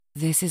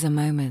This is a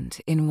moment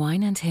in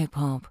wine and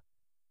hip-hop,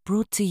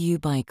 brought to you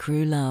by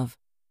Crew Love,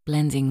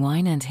 blending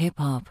wine and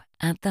hip-hop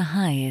at the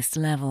highest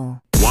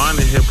level. Wine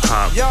and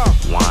hip-hop,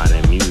 wine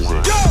and music.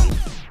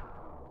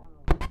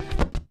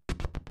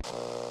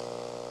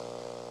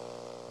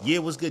 Yeah,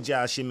 what's good,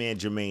 y'all? It's your man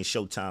Jermaine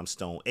Showtime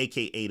Stone,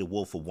 a.k.a. the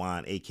Wolf of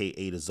Wine,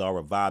 a.k.a. the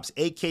Zara Vibes,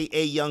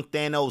 a.k.a. Young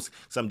Thanos,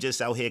 because I'm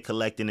just out here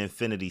collecting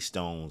infinity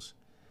stones.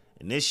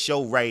 And this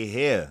show right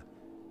here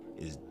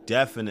is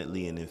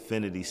definitely an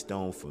infinity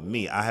stone for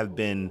me. I have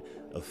been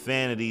a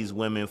fan of these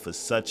women for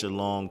such a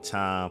long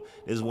time.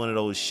 This is one of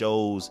those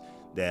shows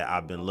that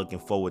I've been looking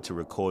forward to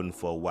recording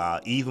for a while.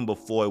 Even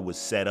before it was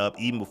set up,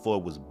 even before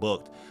it was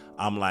booked,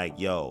 I'm like,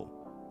 yo,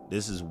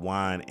 this is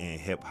wine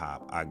and hip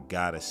hop. I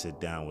gotta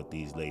sit down with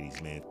these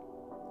ladies, man.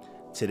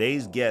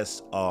 Today's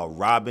guests are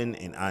Robin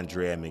and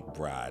Andrea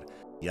McBride.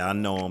 Y'all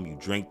know them. You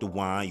drink the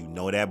wine. You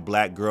know that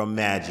black girl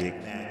magic.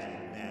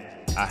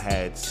 I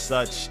had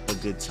such a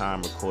good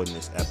time recording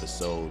this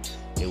episode.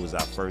 It was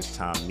our first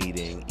time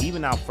meeting,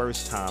 even our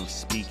first time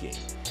speaking.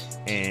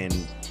 And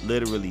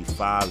literally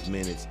 5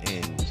 minutes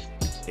in,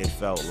 it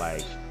felt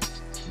like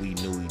we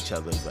knew each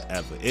other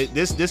forever.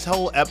 This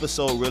whole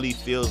episode really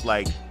feels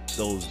like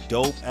those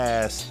dope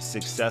ass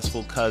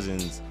successful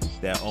cousins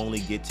that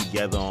only get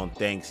together on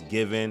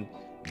Thanksgiving,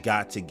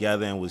 got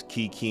together and was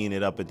kikiing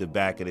it up at the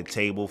back of the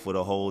table for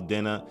the whole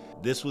dinner.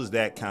 This was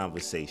that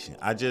conversation.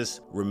 I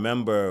just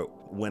remember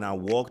when I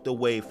walked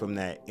away from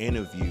that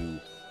interview,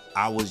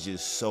 I was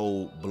just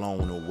so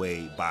blown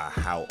away by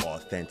how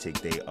authentic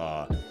they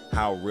are,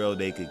 how real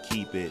they could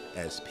keep it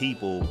as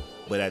people,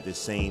 but at the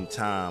same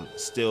time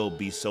still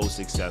be so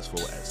successful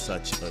at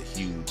such a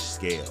huge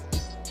scale.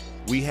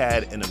 We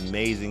had an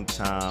amazing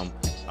time.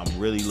 I'm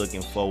really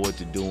looking forward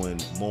to doing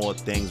more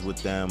things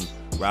with them.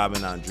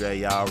 Robin, Andrea,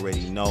 y'all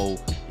already know.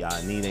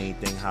 Y'all need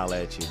anything,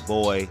 holla at your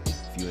boy.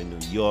 If you're in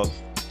New York,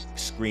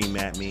 scream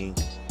at me.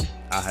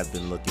 I have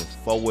been looking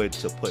forward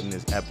to putting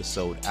this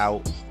episode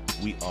out.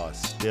 We are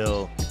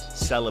still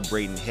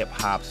celebrating hip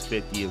hop's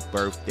 50th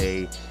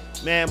birthday.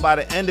 Man, by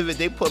the end of it,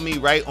 they put me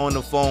right on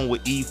the phone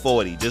with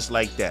E40, just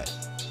like that.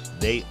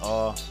 They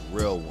are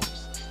real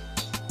ones.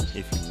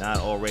 If you're not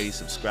already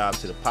subscribed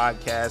to the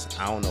podcast,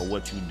 I don't know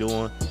what you're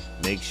doing.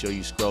 Make sure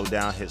you scroll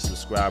down, hit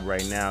subscribe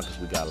right now, because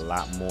we got a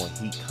lot more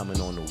heat coming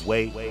on the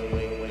way.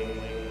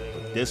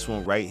 But this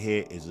one right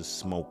here is a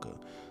smoker.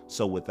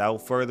 So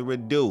without further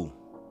ado,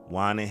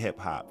 Wine and Hip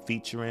Hop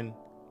featuring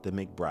the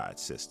McBride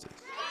sisters.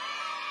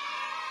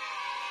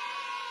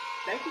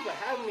 Thank you for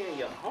having me in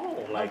your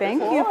home.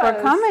 Thank you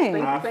for coming.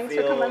 Thanks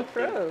for coming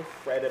through.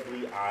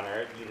 Incredibly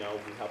honored. You know,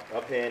 we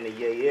up here in the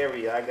Yay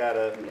area. I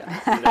gotta,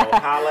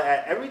 holler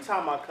at. Every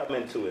time I come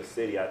into a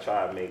city, I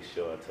try to make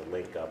sure to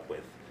link up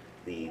with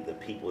the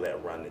people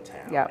that run the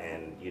town. Yep.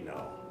 And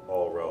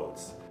all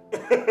roads.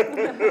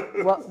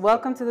 Well,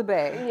 welcome to the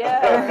Bay.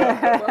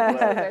 Yeah, welcome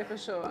to the Bay for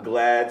sure.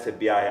 Glad to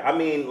be out here. I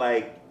mean,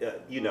 I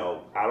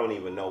don't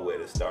even know where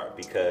to start,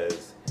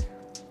 because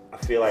I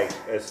feel like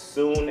as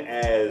soon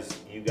as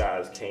you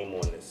guys came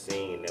on the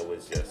scene, there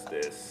was just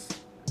this,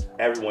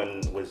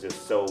 everyone was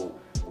just so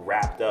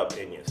wrapped up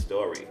in your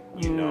story,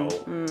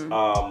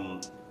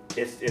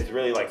 It's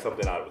really like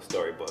something out of a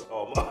storybook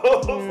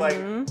almost. Like,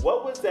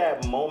 what was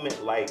that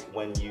moment like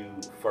when you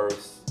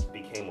first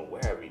became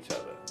aware of each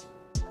other?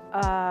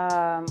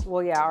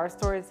 Well, yeah, our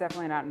story is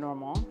definitely not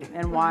normal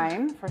in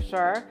wine, for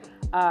sure.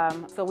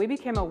 So we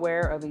became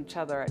aware of each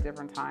other at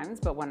different times,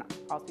 but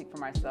I'll speak for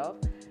myself.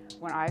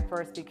 When I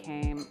first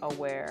became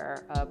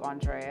aware of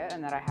Andrea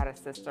and that I had a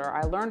sister,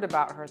 I learned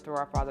about her through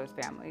our father's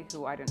family,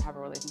 who I didn't have a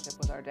relationship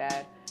with our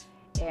dad.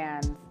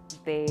 And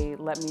they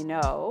let me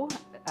know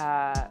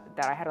that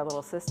I had a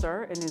little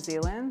sister in New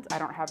Zealand. I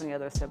don't have any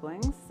other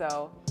siblings.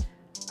 So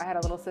I had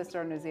a little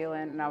sister in New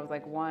Zealand, and I was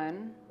like,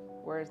 one,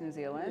 where's New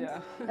Zealand?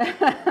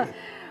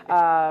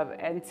 Yeah.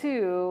 And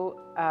two,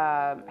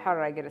 how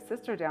did I get a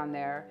sister down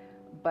there?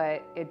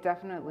 But it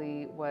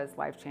definitely was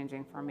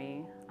life-changing for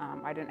me.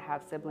 I didn't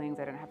have siblings.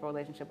 I didn't have a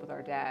relationship with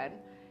our dad.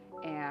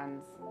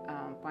 And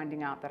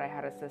finding out that I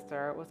had a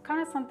sister was kind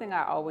of something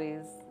I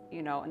always,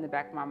 in the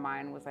back of my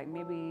mind was like,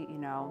 maybe,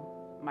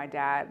 my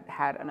dad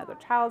had another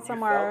child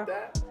somewhere. You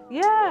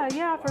felt that?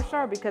 Yeah, for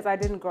sure, because I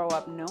didn't grow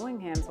up knowing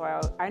him. So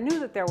I knew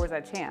that there was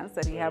a chance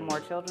that he had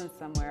more children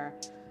somewhere.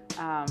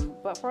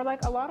 But for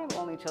like a lot of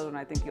only children,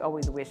 I think you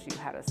always wish you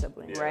had a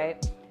sibling,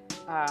 right?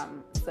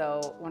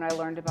 So when I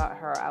learned about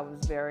her, I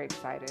was very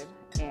excited,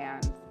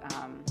 and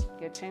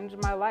it changed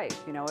my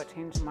life. It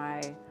changed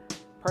my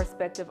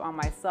perspective on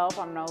myself.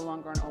 I'm no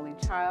longer an only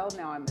child.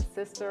 Now I'm a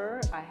sister.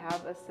 I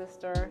have a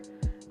sister.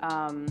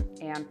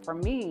 And for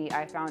me,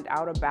 I found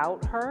out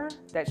about her,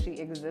 that she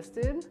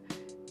existed,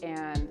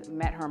 and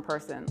met her in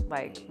person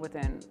like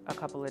within a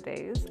couple of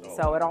days.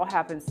 So it all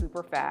happened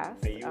super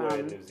fast. And you were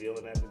in New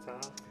Zealand at the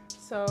time?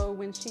 So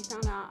when she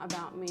found out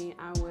about me,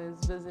 I was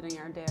visiting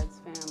our dad's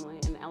family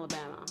in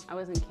Alabama. I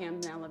was in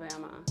Camden,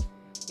 Alabama,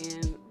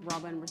 and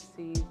Robin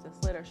received this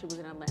letter. She was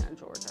in Atlanta,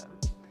 Georgia.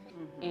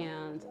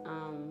 And,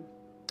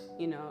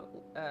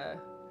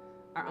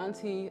 our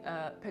auntie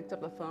picked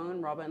up the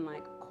phone. Robin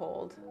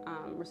called,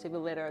 received a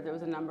letter. There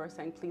was a number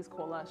saying, please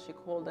call us. She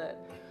called it.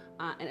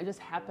 And it just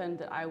happened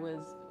that I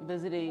was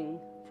visiting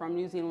from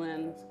New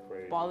Zealand.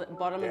 Bottom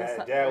of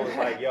the Dad was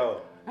like,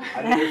 yo,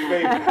 I need his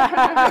favor.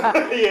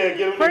 Yeah, get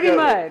him Pretty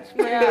together. much.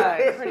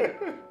 Yeah. Pretty.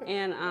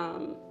 And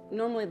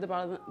normally the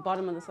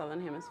bottom of the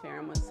Southern Hemisphere,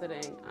 and was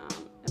sitting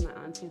in my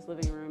auntie's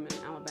living room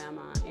in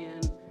Alabama,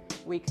 and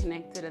we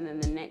connected. And then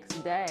the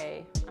next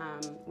day,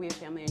 we had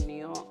family in New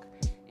York,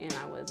 and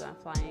I was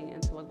flying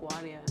into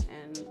LaGuardia,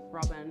 and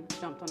Robin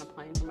jumped on a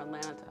plane from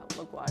Atlanta to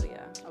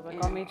LaGuardia. I was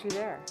like, I'll meet you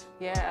there.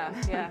 Yeah.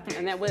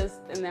 and that was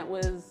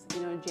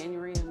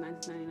January of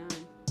 1999.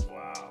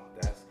 Wow,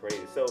 that's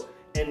crazy. So,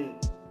 and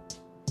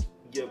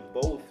you're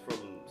both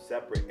from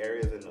separate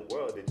areas in the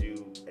world. Did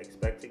you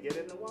expect to get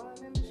in the wine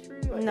industry?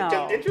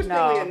 No.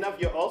 Interestingly enough,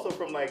 you're also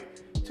from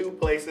two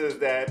places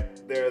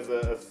that there's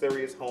a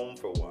serious home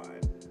for wine.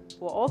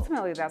 Well,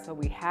 ultimately, that's what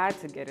we had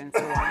to get into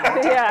wine.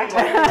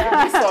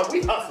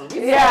 We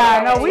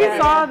hustled. We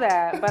saw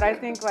that. But I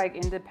think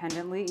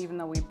independently, even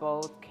though we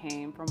both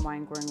came from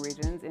wine growing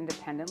regions,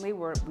 independently, we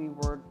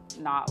were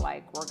not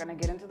we're going to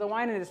get into the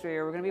wine industry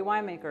or we're going to be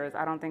winemakers.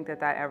 I don't think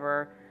that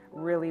ever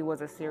really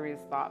was a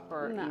serious thought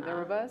for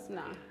either of us.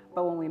 No.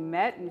 But when we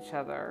met each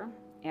other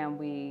and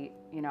we,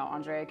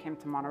 Andrea came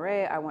to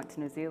Monterey, I went to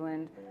New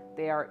Zealand.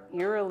 They are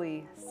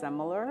eerily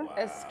similar. Wow.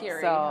 It's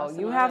scary. So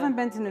you haven't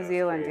been to New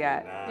Zealand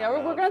yet. Yeah,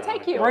 we're going to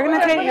take you. We're going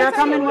to take you. You're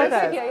coming with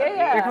us.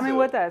 Yeah. You're coming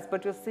with us.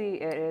 But you'll see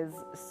it is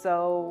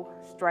so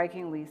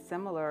strikingly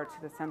similar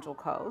to the Central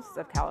Coast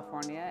of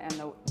California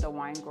and the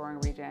wine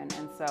growing region.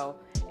 And so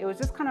it was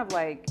just kind of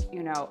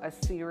a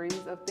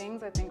series of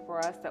things, I think, for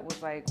us that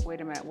was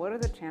wait a minute, what are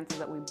the chances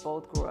that we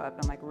both grew up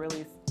in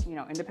really,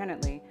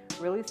 independently,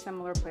 really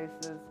similar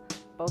places.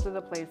 Both of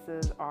the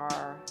places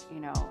are,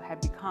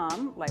 had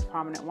become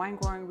prominent wine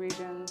growing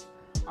regions.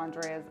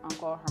 Andrea's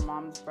uncle, her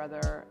mom's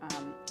brother,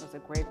 was a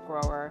grape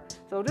grower.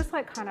 So just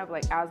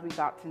as we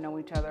got to know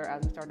each other,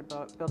 as we started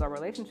to build our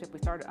relationship, we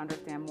started to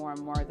understand more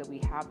and more that we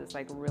have this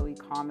really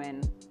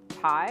common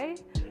tie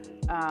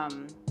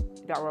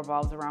that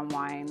revolves around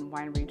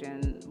wine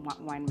region,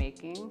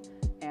 winemaking.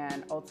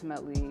 And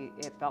ultimately,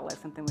 it felt like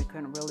something we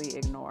couldn't really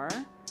ignore.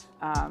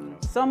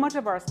 So much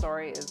of our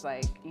story is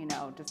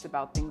just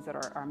about things that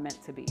are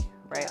meant to be,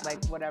 right? Yeah.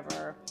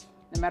 Whatever,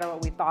 no matter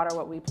what we thought or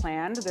what we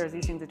planned, there's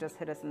these things that just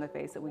hit us in the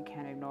face that we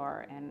can't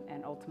ignore.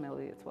 And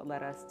ultimately, it's what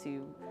led us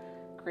to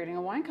creating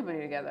a wine company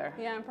together.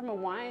 Yeah, and from a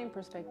wine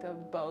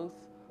perspective, both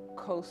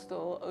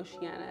coastal,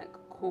 oceanic,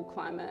 cool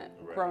climate,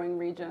 growing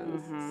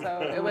regions. Mm-hmm.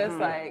 So it was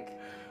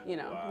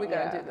wow. We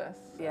gotta do this.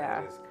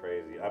 Yeah. It's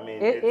crazy. I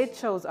mean, it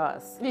chose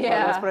us.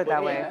 Yeah. Let's put it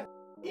that way.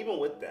 Even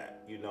with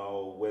that,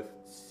 with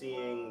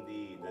seeing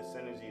the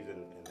synergies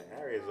in the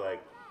areas,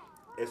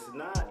 it's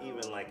not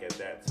even at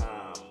that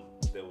time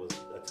there was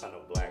a ton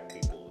of black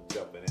people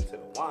jumping into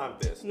the wine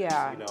business.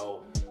 Yeah.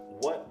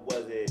 What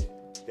was it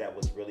that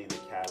was really the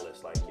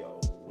catalyst?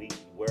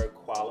 We're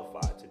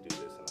qualified to do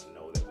this, and I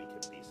know that we can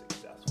be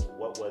successful.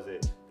 What was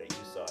it that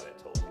you saw that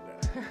told you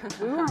that?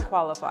 We weren't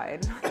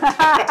qualified.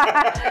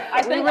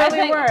 I think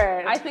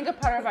weren't. I think a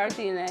part of our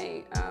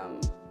DNA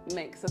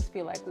makes us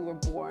feel like we were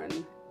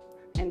born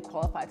and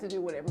qualified to do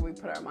whatever we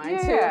put our mind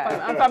to.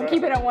 If I'm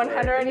keeping it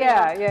 100.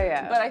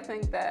 Yeah. But I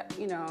think that,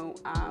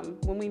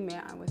 when we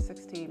met, I was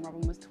 16,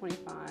 Robin was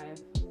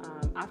 25.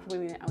 After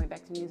we met, I went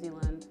back to New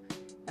Zealand,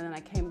 and then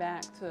I came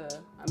back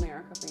to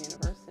America for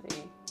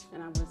university,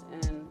 and I was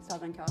in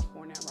Southern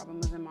California. Robin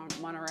was in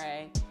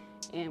Monterey,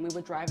 and we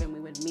would drive and we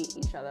would meet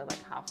each other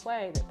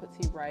halfway. That puts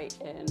you right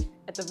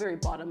at the very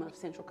bottom of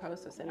Central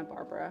Coast of Santa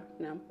Barbara,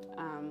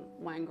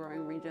 wine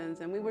growing regions,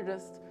 and we were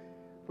just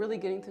really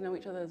getting to know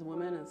each other as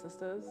women and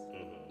sisters,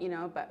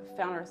 but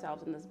found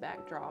ourselves in this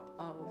backdrop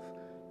of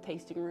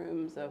tasting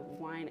rooms of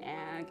wine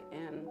ag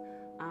and,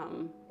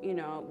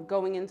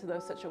 going into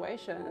those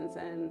situations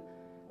and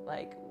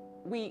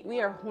we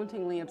are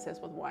hauntingly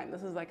obsessed with wine.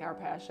 This is our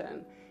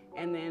passion.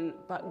 And then,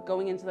 but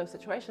going into those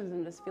situations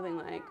and just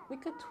feeling we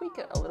could tweak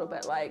it a little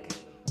bit,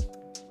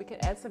 we could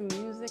add some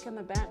music in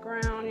the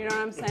background, you know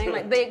what I'm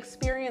saying? The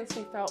experience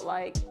we felt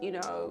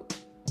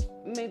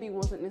maybe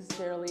wasn't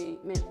necessarily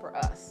meant for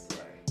us.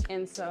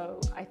 And so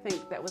I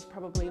think that was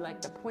probably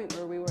the point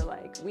where we were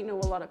we know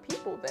a lot of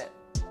people that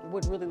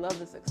would really love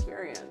this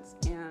experience.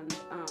 And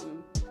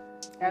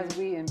as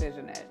we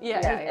envision it.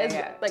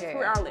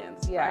 Through our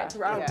lens, right?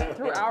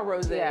 Through our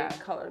rosé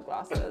colored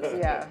glasses.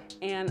 Yeah.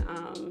 And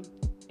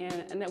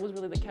that was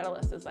really the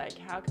catalyst, is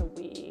how can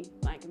we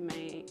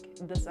make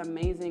this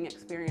amazing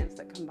experience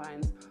that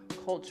combines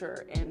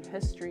culture and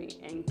history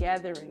and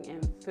gathering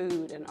and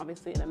food and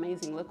obviously an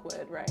amazing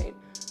liquid, right?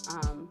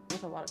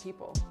 With a lot of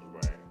people.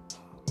 Right.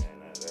 Oh man,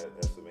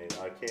 that's amazing.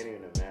 I can't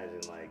even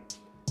imagine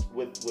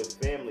with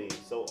family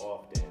so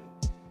often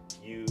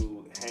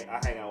I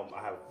hang out.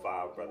 I have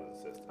 5 brothers and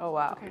sisters. Oh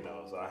wow.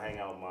 So I hang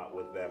out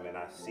with them, and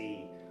I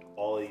see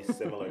all these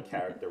similar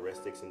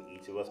characteristics in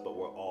each of us, but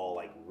we're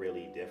all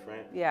really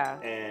different. Yeah.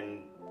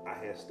 And I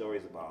hear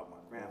stories about my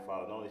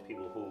grandfather and all these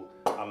people who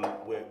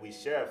we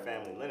share a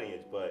family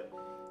lineage, but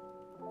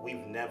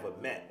we've never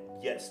met,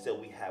 yet still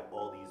we have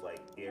all these like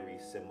eerie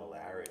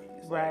similarities.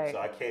 Right. Like, so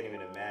I can't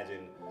even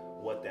imagine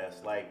what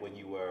that's like when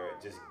you were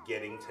just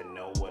getting to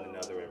know one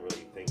another and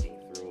really thinking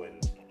through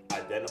and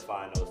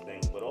identifying those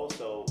things. But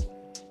also,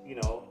 you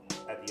know,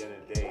 at the end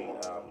of the day,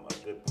 a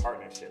good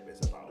partnership is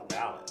about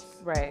balance.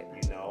 Right.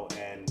 You know,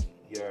 and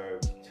you're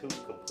two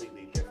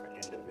completely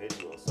different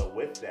individuals. So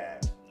with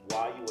that,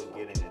 while you were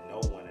getting to know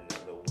one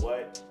another,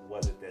 what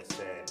was it that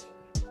said,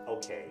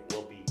 okay,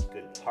 we'll be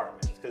good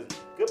partners? Because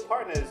good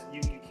partners,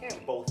 you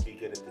can't both be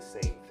good at the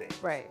same thing.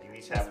 Right. You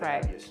each have to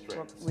have your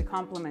strengths. We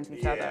complement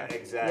each other.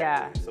 Exactly.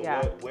 Yeah, So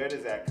where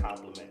does that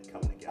compliment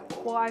come together?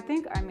 Well, I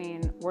think, I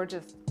mean, we're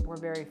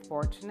very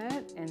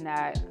fortunate in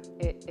that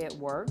it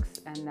works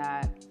and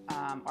that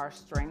our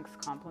strengths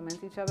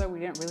complement each other. We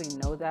didn't really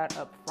know that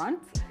up front.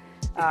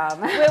 we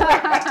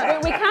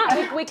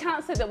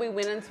can't say that we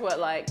went into it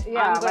like,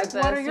 yeah, I'm good like, at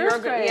this, what are your you're good.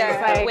 strengths?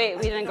 Yeah, Like, wait,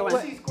 we didn't go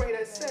in. She's great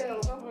at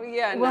sales.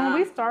 Yeah, when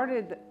we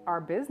started our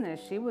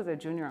business, she was a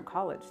junior in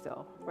college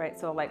still, right?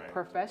 So like Right.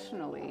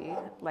 professionally,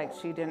 like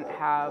she didn't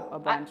have a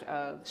bunch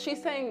of.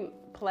 She's saying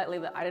politely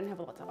that I didn't have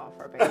a lot to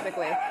offer,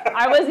 basically.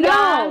 I was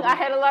young, I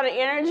had a lot of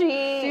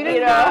energy, She you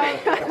didn't, know.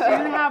 she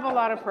didn't have a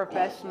lot of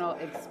professional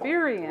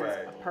experience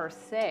Right. per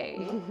se.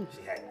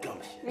 She had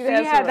gumption.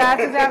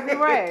 That's exactly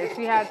right.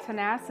 She had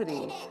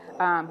tenacity.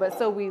 But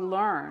so we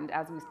learned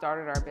as we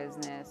started our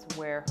business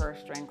where her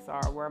strengths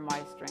are, where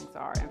my strengths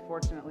are. And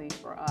fortunately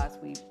for us,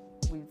 we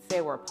say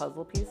we're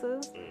puzzle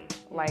pieces.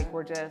 Like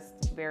we're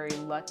just very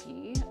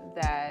lucky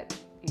that,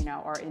 you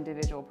know, our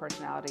individual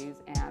personalities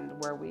and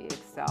where we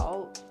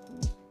excel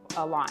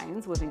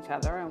aligns with each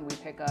other, and we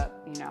pick up,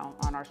 you know,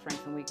 on our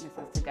strengths and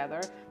weaknesses together.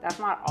 That's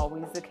not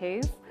always the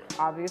case.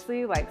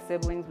 Obviously, like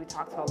siblings, we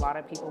talk to a lot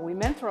of people, we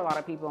mentor a lot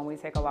of people, and we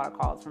take a lot of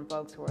calls from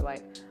folks who are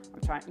like,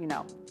 I'm trying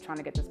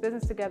to get this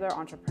business together,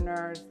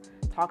 entrepreneurs,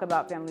 talk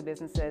about family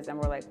businesses, and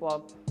we're like,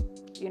 well,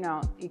 you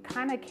know, you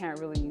kind of can't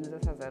really use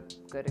us as a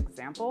good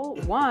example.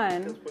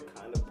 One, Because we're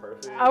kind of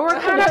perfect. we're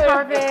kind of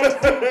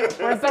perfect.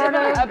 We're sort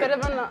of a bit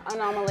of an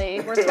anomaly.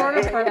 We're sort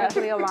of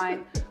perfectly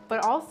aligned,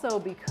 but also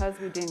because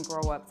we didn't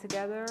grow up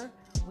together,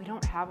 we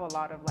don't have a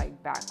lot of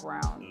like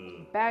background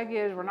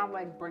baggage. We're not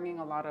like bringing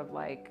a lot of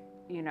like,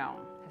 you know,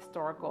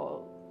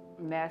 historical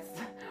mess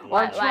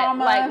or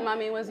trauma. Like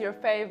mommy was your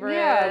favorite.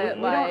 Yeah,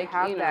 we like, don't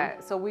have you know.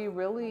 that. So we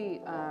really,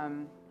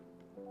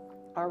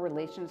 our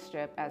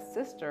relationship as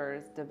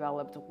sisters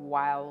developed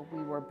while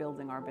we were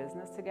building our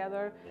business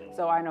together.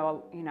 So I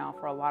know, you know,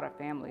 for a lot of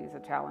families, the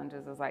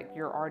challenges is like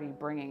you're already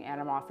bringing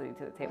animosity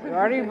to the table. You're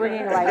already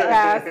bringing like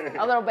past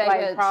A little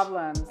baggage. like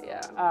problems.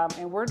 Yeah.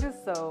 And we're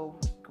just so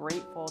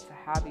grateful to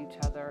have each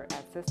other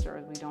as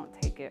sisters. We don't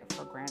take it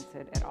for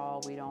granted at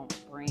all. We don't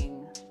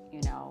bring, you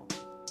know,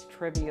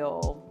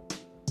 trivial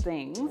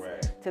things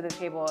Right. to the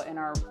table in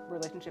our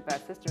relationship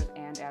as sisters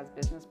and as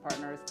business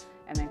partners.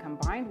 And then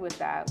combined with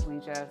that, we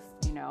just,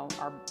 you know,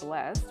 are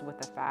blessed with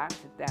the fact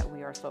that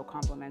we are so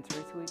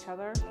complementary to each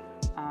other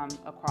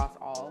across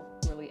all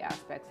really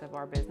aspects of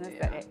our business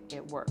that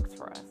it works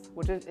for us,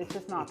 which is, it's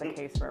just not the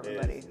case for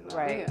everybody,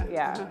 right?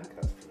 Yeah.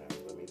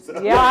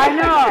 Yeah,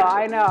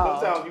 I know.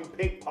 Sometimes you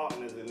pick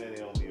partners and then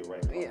they don't be the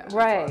right partner.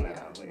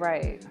 Yeah.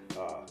 Right.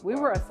 We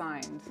were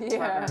assigned. Yeah.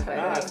 partners, I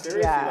Nah, guess.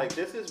 seriously, Yeah. like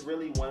this is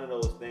really one of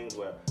those things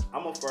where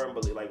I'm a firm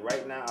believer. Like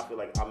right now, I feel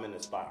like I'm in the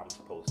spot I'm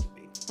supposed to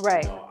be.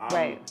 Right, You know, I'm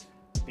right.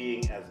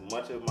 being as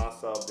much of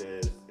myself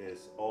as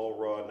all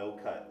raw, no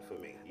cut for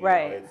me. You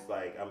Right. know, it's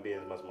like I'm being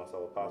as much of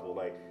myself as possible.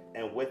 Like,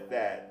 and with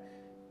that,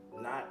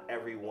 not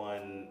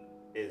everyone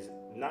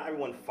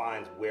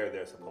finds where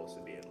they're supposed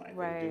to be in life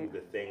and do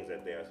the things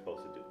that they're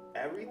supposed to do.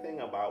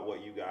 Everything about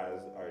what you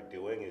guys are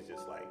doing is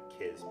just like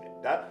kismet.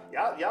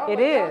 Y'all It y'all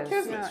is.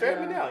 kismet. Yeah, Straight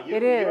me yeah. down.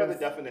 It You are the is.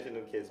 definition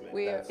of kismet.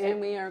 We That's-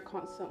 are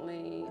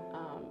constantly,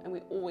 and we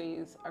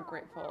always are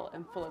grateful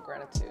and full of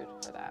gratitude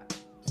for that.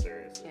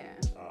 Seriously. Yeah.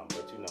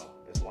 But you know,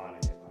 it's wine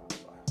and hip hop,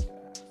 so I have to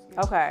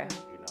ask. Okay.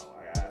 You know,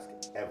 I ask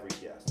every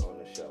guest on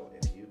the show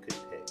if you could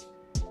pick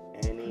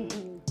any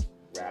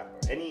rapper,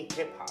 any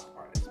hip hop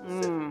artist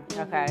specifically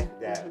Okay.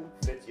 that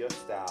fits your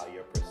style,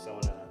 your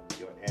persona,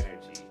 your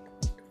energy,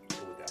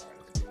 who would that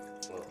artist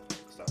be? Well,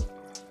 start with you.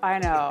 I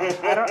know.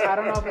 I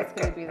don't know if it's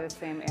going to be the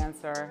same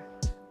answer.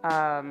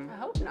 I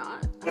hope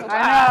not. I know.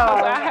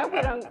 I hope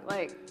we don't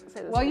like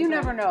say this. Well, you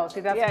never know. See,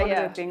 that's one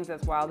yeah. of the things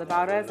that's wild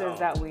about never us know. is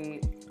that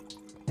we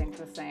think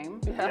the same.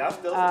 Y'all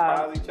still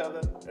surprise each other?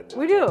 At this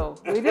We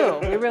point? do.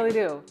 We really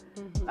do.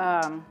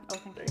 Oh,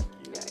 thank you.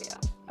 Thank you.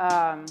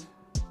 Yeah.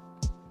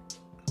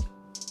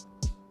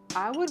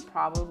 I would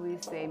probably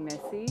say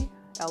Missy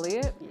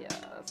Elliott. Yeah,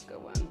 that's a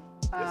good one.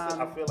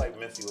 I feel like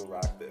Missy will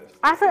rock this.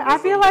 I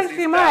feel like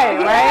she might,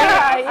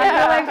 right? I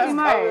feel like she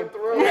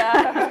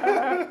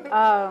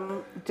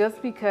might.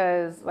 Just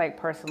because, like,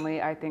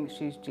 personally, I think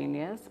she's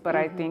genius, but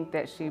I think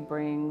that she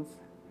brings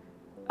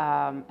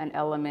an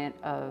element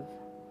of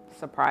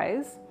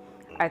surprise.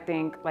 I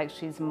think, like,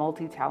 she's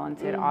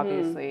multi-talented,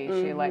 obviously.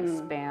 She, like,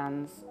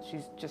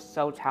 she's just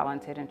so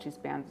talented, and she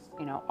spans,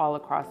 you know, all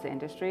across the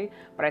industry.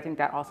 But I think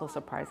that also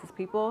surprises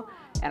people.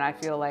 And I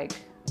feel like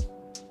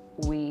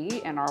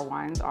we and our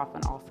wines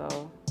often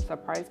also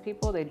surprise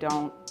people. They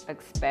don't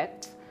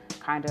expect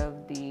kind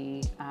of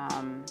the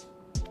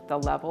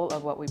level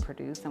of what we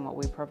produce and what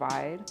we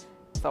provide.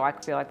 So I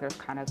feel like there's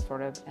kind of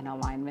sort of an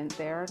alignment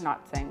there,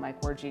 not saying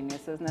like we're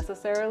geniuses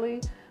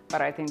necessarily,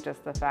 but I think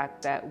just the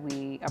fact that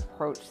we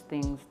approach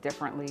things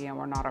differently and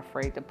we're not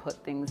afraid to put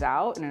things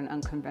out in an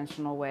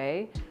unconventional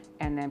way,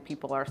 and then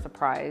people are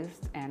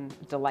surprised and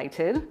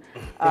delighted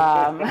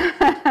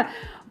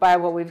by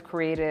what we've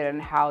created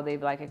and how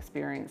they've like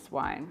experienced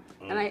wine.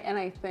 And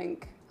I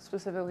think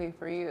specifically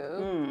for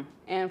you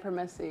and for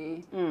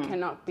Missy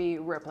cannot be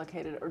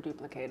replicated or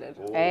duplicated.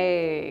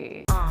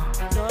 Hey.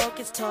 Talk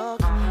is talk,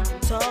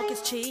 talk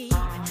is cheap.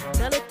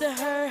 Tell it to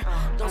her,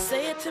 don't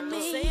say it to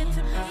me.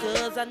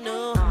 Cause I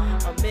know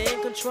I'm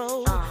in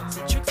control.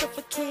 See, tricks are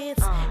for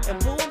kids, and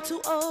boo, I'm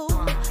too old.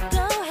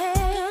 Go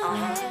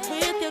ahead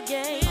with your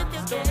game.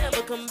 Don't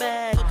ever come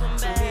back to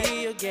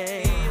me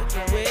again.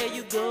 Where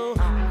you go,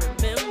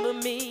 remember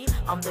me.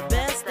 I'm the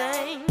best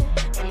thing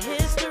in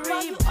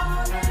history.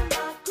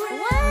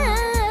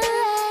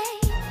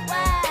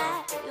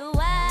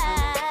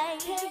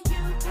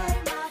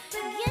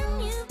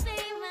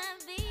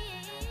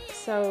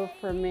 So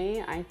for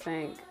me, I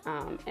think,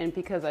 and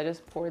because I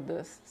just poured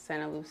this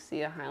Santa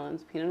Lucia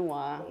Highlands Pinot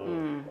Noir,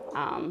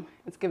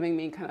 it's giving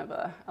me kind of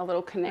a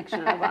little connection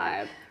or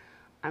vibe.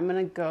 I'm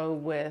gonna go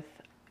with,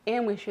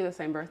 and we share the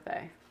same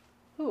birthday.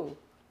 Who?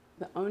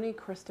 The only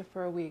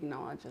Christopher we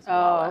acknowledge as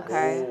well. Oh,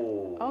 okay.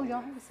 Oh,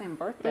 y'all have the same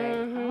birthday.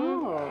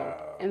 Oh.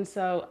 And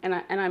so, and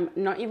I'm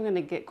not even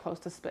gonna get close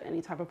to spit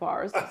any type of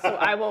bars. So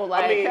I will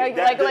like, I mean,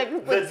 let's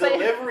the say,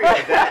 delivery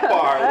of that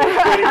bar was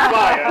pretty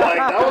fire. Like,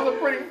 that was a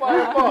pretty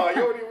fire bar. You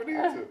don't even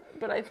need to.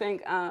 But I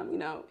think, you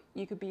know,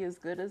 you could be as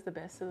good as the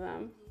best of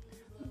them,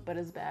 but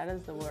as bad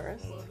as the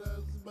worst.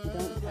 Don't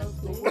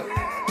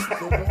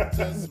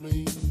test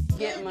me.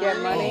 Get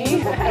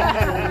money.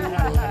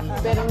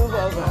 Better move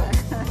over.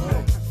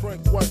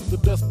 Frank White, the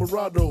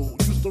desperado,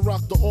 used to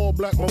rock the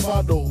all-black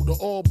Movado, the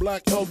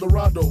all-black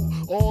Eldorado,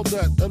 all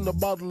that and the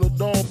bottle of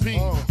Don P.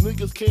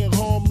 Niggas can't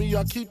harm me,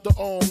 I keep the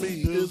on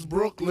me. Is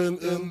Brooklyn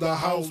in the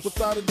house?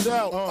 Without a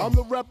doubt, I'm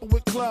a rapper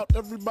with clout,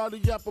 everybody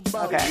yap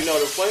about it. You know,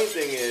 the funny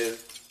thing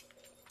is,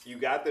 you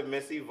got the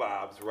Missy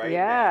vibes right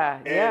Yeah,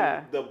 now. And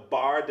yeah. the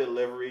bar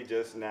delivery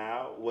just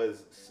now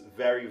was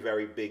very,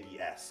 very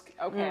Biggie-esque.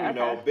 Okay. You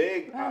know,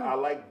 Big, I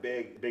like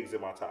Big. Big's in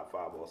my top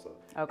 5 also.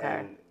 Okay.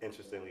 And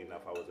interestingly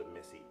enough, I was a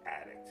Missy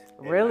addict.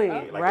 Really?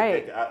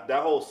 Right.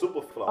 That whole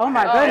Superflow. Oh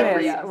my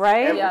goodness,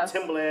 right? Every Yes.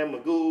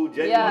 Timbaland, Magoo,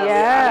 Genuine,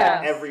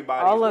 Yes.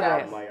 everybody. All of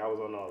it. Like, I was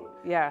on all of it.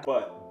 Yeah.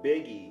 But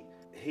Biggie,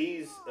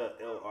 he's an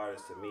ill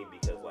artist to me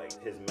because like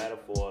his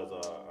metaphors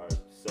are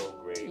so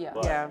great. Yeah.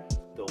 But Yeah.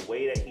 the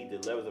way that he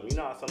delivers them, you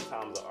know how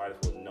sometimes the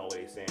artist will know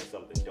they're saying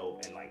something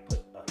dope and like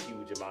put a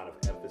huge amount of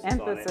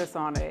emphasis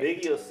on it.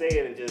 Biggie will say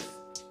it and just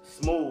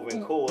smooth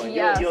and cool, and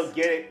Yes. you'll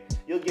get it.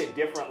 You'll get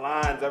different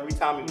lines every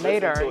time you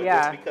Later, listen to it,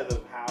 yeah. just because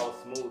of how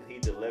smooth he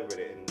delivered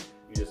it, and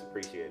you just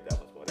appreciate it that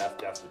much more.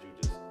 That's what you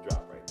just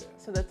dropped right there.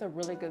 So that's a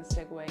really good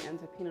segue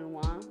into Pinot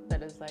Noir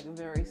that is like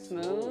very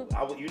smooth.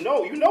 You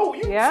know,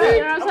 Yeah. see,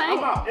 You know what I'm saying?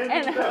 I'm out.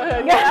 And, You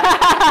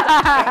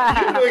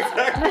know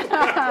exactly what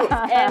I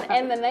was.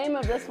 and the name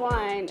of this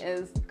wine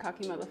is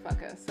Cocky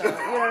Motherfucker. So, you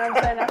know what I'm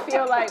saying? I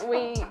feel like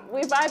we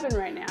vibing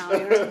right now, you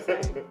know what I'm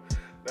saying?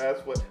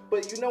 That's what,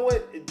 but you know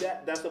what?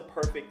 That's a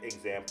perfect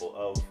example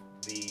of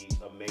the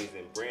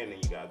amazing branding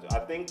you guys do. I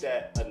think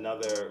that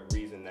another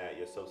reason that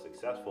you're so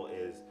successful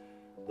is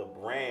the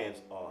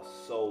brands are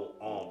so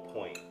on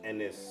point, and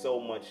there's so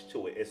much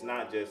to it. It's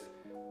not just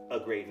a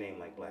great name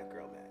like Black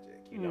Girl Magic.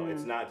 You know,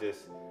 it's not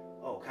just,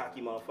 oh, Cocky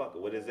Motherfucker.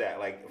 What is that?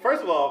 Like,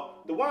 first of all,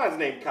 the wine's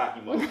named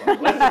Cocky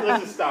Motherfucker.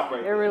 Let's just stop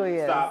right there. It really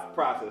is. Stop,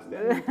 process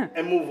that,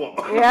 and move on.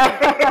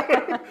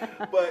 Yeah.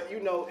 But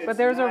you know, it's But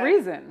there's a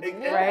reason,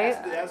 right?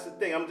 That's the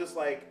thing. I'm just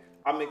like,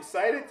 I'm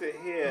excited to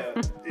hear,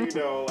 you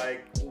know,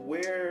 like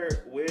where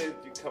did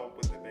you come up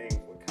with the name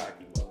for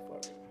Cocky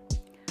Motherfucker?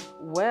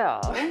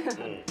 Well,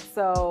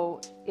 so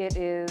it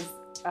is,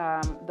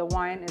 the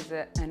wine is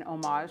an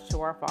homage to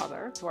our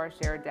father, to our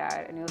shared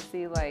dad. And you'll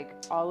see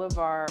like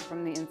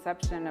from the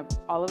inception of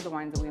all of the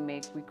wines that we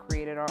make, we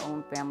created our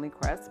own family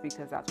crest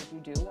because that's what you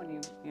do when you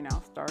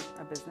start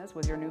a business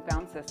with your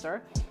newfound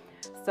sister.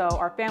 So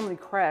our family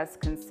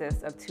crest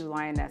consists of 2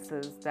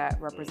 lionesses that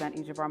represent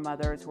each of our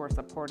mothers who are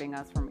supporting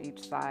us from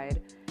each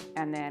side,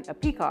 and then a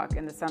peacock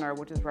in the center,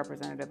 which is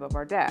representative of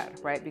our dad,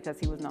 right? Because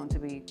he was known to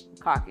be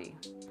cocky.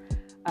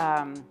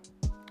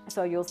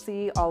 So you'll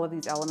see all of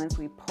these elements,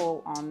 we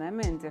pull on them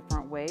in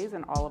different ways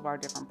in all of our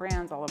different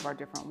brands, all of our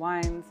different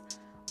wines.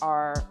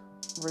 Our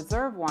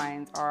reserve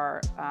wines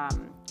are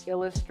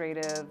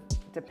illustrative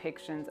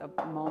depictions of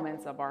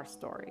moments of our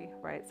story,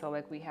 right? So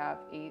like we have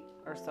 8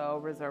 or so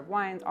reserve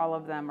wines, all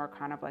of them are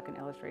kind of like an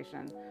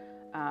illustration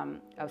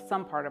of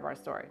some part of our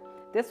story.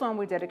 This one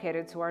we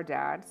dedicated to our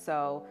dad,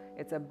 so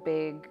it's a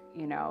big,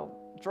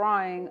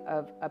 drawing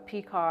of a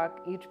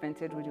peacock. Each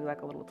vintage we do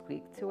like a little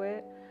tweak to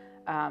it.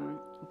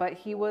 But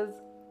he was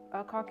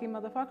a cocky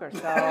motherfucker.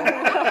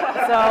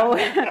 So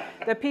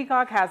the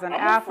peacock has an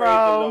afro.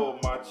 I'm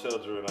afraid to know my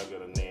children are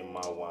gonna name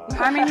my wine.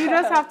 I mean, you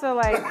just have to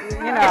like, you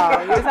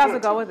just have to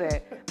go with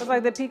it. It's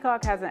like the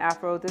peacock has an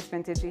afro. This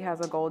vintage, he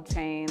has a gold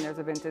chain. There's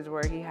a vintage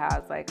where he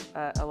has like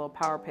a little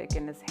power pick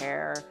in his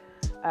hair.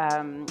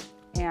 And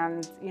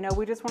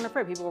we just weren't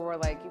afraid. People were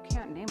like, you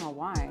can't name a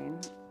wine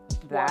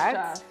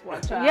that.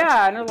 Watch us.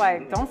 Yeah, and they're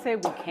like, don't say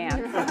we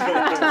can't.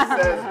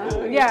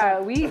 Yeah,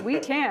 we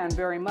can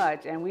very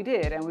much, and we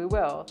did, and we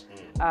will.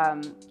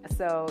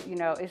 So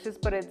it's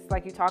just, but it's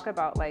like you talk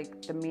about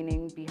like the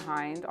meaning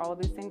behind all of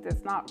these things.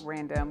 It's not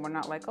random. We're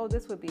not like, oh,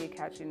 this would be a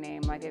catchy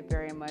name. Like it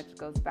very much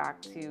goes back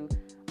to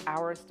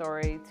our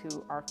story,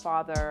 to our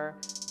father,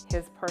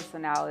 his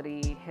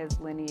personality, his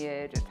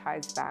lineage. It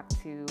ties back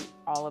to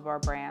all of our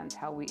brands,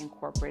 how we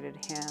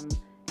incorporated him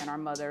and our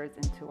mothers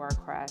into our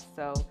crest.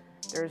 So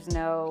there's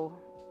no,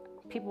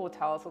 people will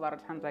tell us a lot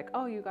of times like,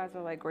 oh, you guys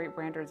are like great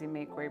branders, you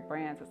make great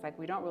brands. It's like,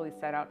 we don't really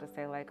set out to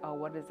say like, oh,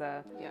 what is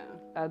a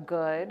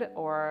good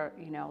or,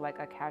 like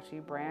a catchy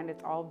brand.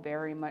 It's all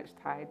very much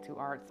tied to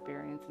our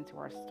experience and to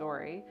our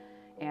story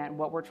and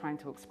what we're trying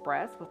to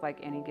express with like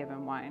any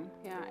given wine.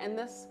 Yeah, and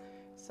this,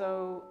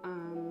 so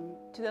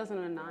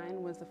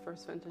 2009 was the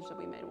first vintage that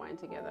we made wine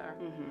together.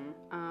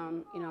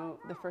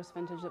 The first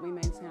vintage that we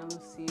made Santa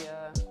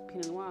Lucia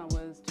Pinot Noir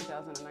was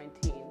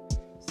 2019.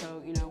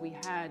 So, we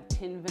had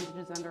 10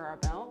 vintages under our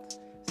belt.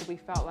 So we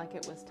felt like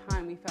it was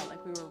time. We felt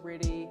like we were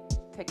ready,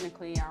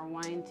 technically, our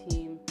wine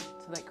team,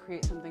 to like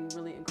create something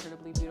really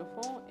incredibly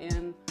beautiful.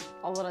 And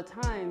a lot of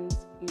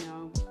times,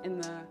 in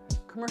the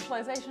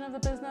commercialization of the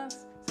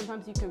business,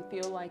 sometimes you can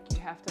feel like you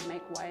have to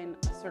make wine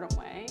a certain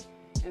way.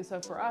 And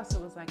so for us,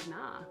 it was like,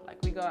 nah, like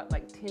we got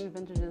like 10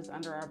 vintages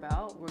under our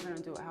belt. We're gonna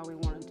do it how we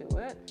wanna do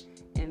it.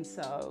 And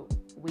so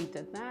we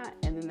did that.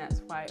 And then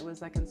that's why it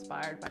was like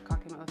inspired by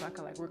Cocky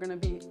Motherf. Like we're gonna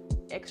be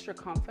extra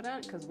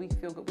confident because we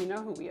feel good. We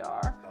know who we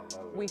are.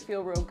 We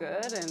feel real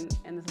good.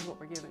 And this is what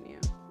we're giving you.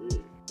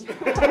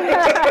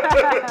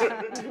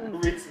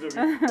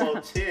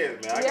 Well,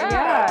 cheers, man.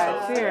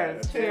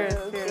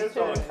 Cheers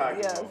on the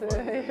Cocky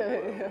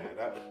Motherf.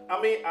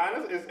 I mean,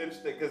 honestly, it's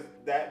interesting because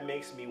that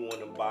makes me want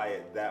to buy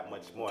it that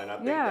much more. And I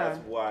think that's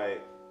why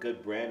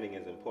good branding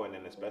is important,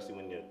 and especially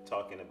when you're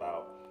talking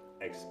about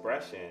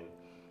expression.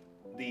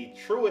 The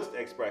truest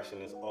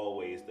expression is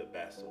always the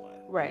best one,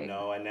 right?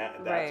 And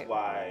that's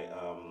why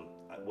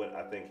what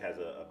I think has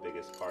a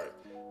biggest part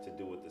to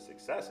do with the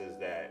success is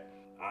that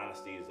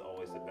honesty is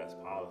always the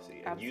best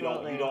policy, and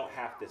Absolutely. you don't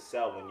have to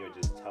sell when you're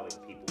just telling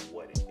people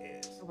what it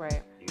is,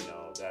 right?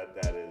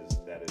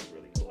 That is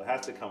really cool. It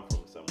has to come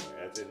from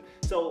somewhere.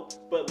 So,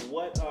 but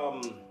what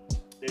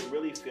it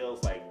really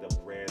feels like the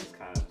brands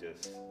kind of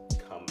just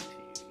come to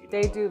you.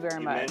 They do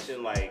very much. You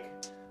mentioned like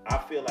I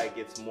feel like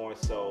it's more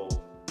so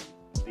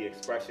the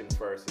expression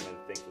first and then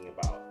thinking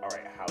about, all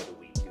right, how do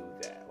we do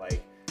that?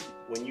 Like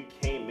when you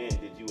came in,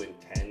 did you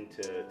intend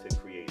to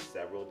create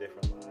several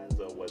different lines,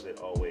 or was it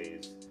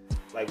always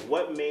like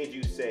what made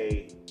you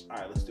say, all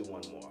right, let's do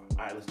one more, all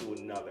right, let's do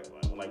another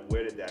one? Like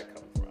where did that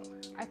come from?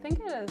 I think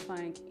it is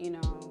like,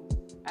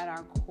 at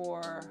our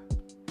core,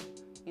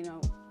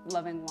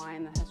 loving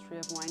wine, the history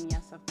of wine,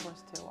 yes, of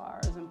course,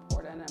 terroir is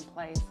important and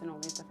place and all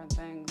these different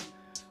things.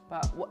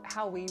 But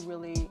how we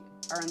really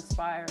are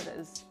inspired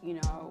is,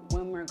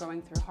 when we're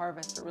going through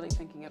harvest, we're really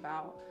thinking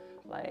about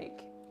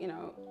like,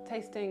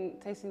 tasting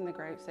the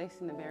grapes,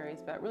 tasting the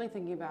berries, but really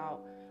thinking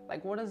about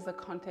like, what is the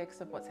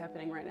context of what's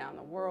happening right now in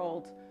the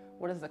world?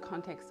 What is the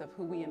context of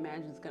who we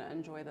imagine is going to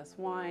enjoy this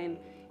wine?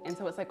 And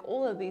so it's like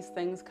all of these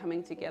things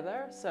coming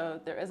together. So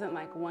there isn't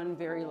like one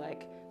very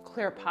like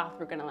clear path.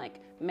 We're going to like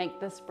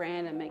make this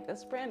brand and make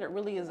this brand. It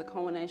really is a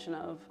culmination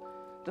of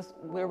just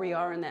where we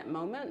are in that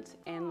moment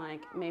and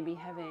like maybe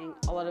having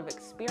a lot of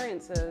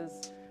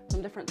experiences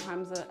from different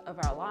times of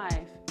our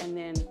life and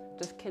then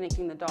just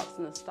connecting the dots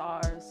and the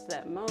stars to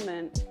that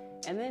moment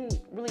and then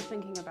really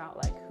thinking about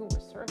like who we're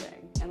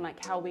serving and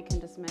like how we can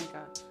just make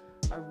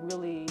a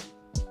really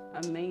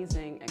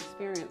amazing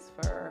experience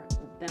for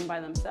them by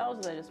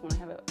themselves, or they just want to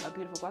have a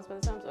beautiful glass by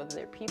themselves, or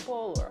they're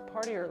people or a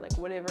party or like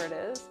whatever it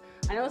is.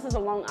 I know this is a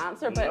long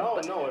answer, but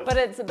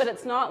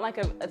it's not like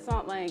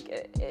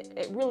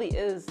it really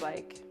is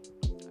like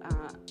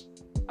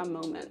a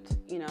moment,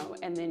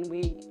 and then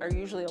we are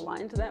usually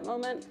aligned to that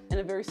moment in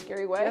a very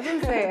scary way. I was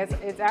gonna say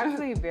it's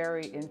actually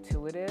very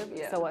intuitive.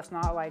 Yeah. So it's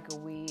not like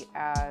we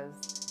as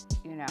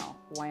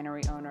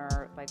winery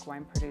owner, like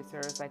wine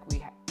producers, like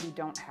we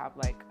don't have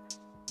like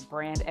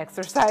brand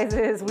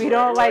exercises. We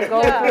don't like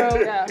go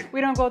through. Yeah.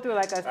 We don't go through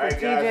like a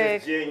strategic. All right, guys,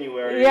 it's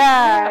January.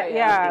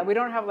 Yeah. We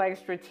don't have like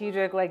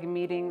strategic like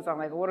meetings on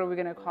like what are we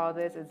gonna call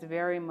this. It's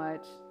very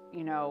much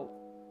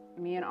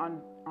me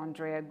and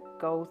Andrea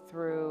go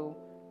through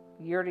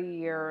year to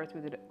year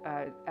through the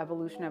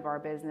evolution of our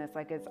business.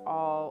 Like it's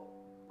all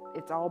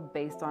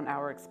based on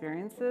our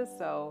experiences.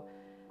 So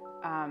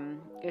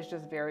it's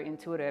just very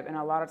intuitive, and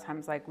a lot of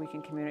times like we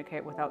can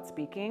communicate without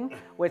speaking,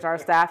 which our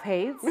staff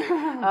hates.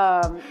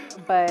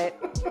 But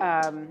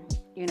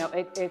you know,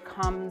 it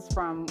comes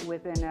from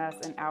within us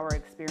and our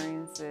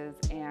experiences,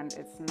 and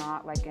it's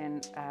not like a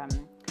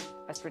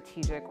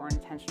strategic or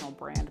intentional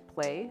brand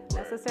play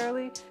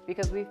necessarily,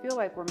 because we feel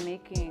like we're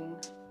making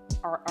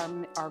our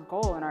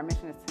goal and our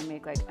mission is to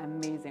make like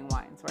amazing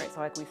wines, right? So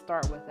like we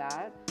start with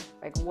that,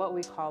 like what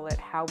we call it,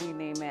 how we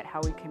name it,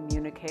 how we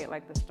communicate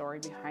like the story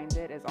behind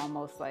it is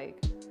almost like,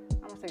 I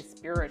don't want to say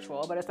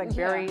spiritual, but it's like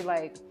very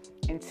like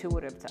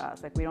intuitive to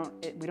us. Like we don't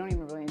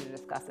even really need to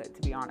discuss it,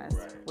 to be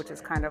honest, which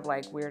is kind of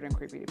like weird and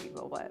creepy to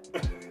people, but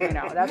you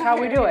know, that's how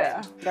we do it.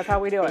 That's how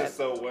we do it.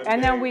 So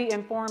and then we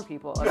inform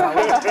people about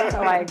it.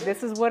 Like,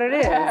 this is what it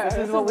is. This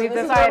is what we've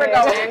decided.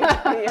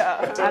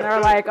 And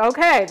they're like,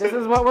 okay, this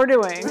is what we're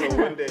doing. So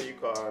one day you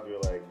call Andre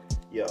like,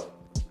 yo,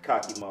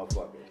 cocky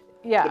motherfucker.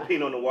 Yeah. The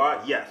Pinot Noir,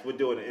 yes, we're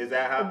doing it. Is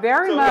that how?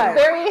 Very much.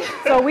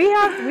 So we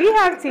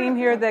have team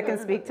here that can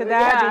speak to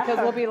that, because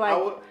we'll be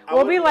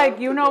like,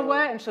 you know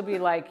what? And she'll be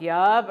like,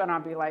 yup. And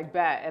I'll be like,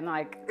 bet. And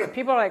like,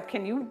 people are like,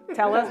 can you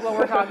tell us what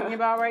we're talking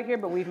about right here?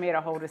 But we've made a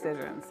whole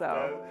decision,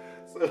 so.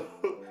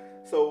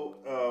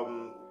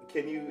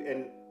 Can you,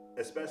 and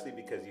especially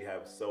because you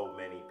have so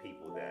many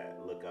people that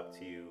look up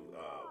to you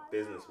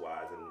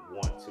business-wise and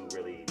want to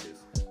really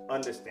just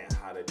understand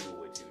how to do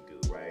what you do,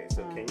 right?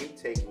 So can you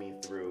take me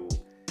through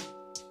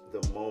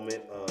the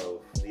moment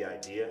of the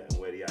idea and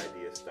where the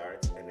idea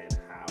starts, and then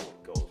how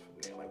it goes from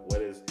there? Like, what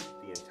does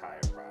the entire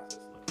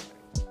process look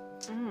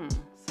like?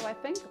 So I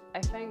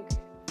think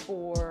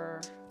for...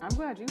 I'm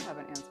glad you have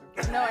an answer.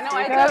 No,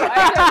 I do.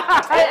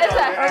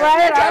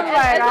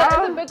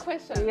 It's a big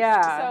question.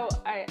 Yeah.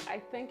 So I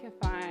think and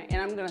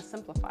I'm going to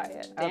simplify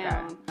it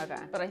down.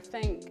 Okay. But I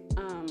think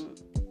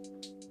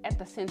at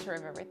the center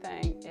of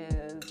everything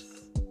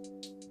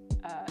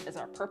is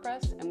our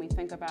purpose, and we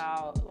think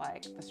about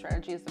like the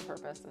strategy is the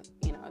purpose,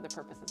 you know, the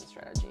purpose is the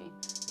strategy.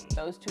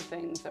 Those two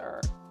things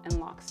are in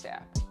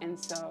lockstep, and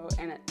so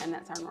and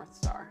that's our North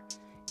Star.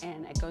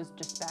 And it goes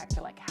just back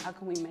to like, how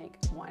can we make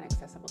wine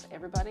accessible to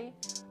everybody,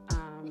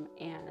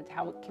 and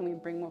how can we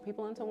bring more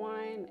people into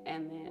wine?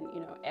 And then, you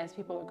know, as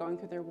people are going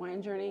through their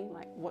wine journey,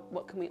 like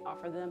what can we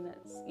offer them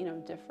that's, you know,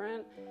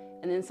 different,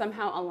 and then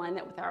somehow align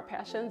that with our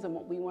passions and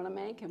what we want to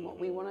make and what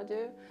we want to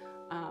do.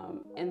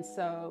 And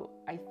so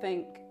I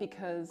think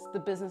because the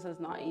business is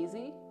not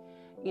easy,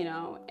 you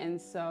know,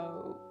 and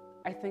so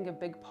I think a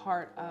big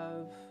part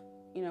of,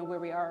 you know, where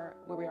we are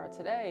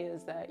today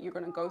is that you're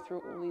going to go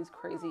through all these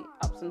crazy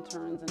ups and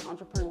turns, and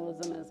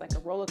entrepreneurialism is like a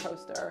roller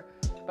coaster,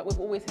 but we've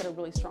always had a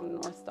really strong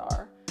North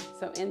Star.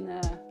 So in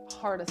the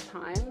hardest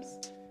times,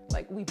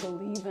 like we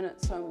believe in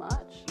it so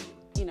much,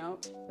 you know,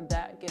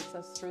 that gets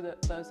us through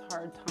those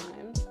hard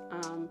times.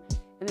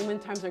 And then when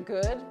times are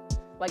good,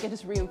 like it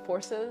just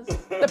reinforces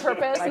the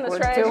purpose like and the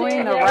strategy. We're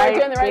doing the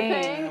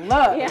right thing.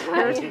 Look,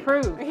 here's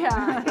proof.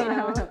 Yeah, you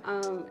know.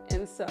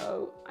 And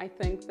so I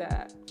think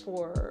that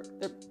for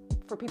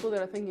people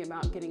that are thinking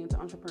about getting into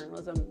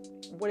entrepreneurialism,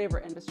 whatever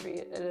industry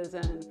it is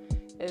in,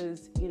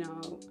 is, you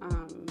know,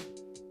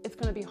 it's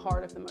going to be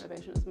hard if the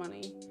motivation is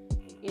money.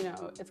 You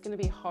know, it's going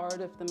to be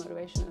hard if the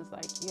motivation is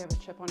like you have a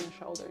chip on your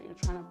shoulder and you're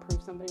trying to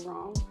prove somebody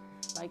wrong.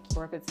 Like,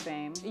 or if it's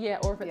fame. Yeah,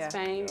 or if it's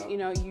fame. Yeah. You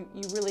know, you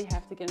really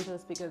have to get into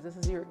this because this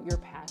is your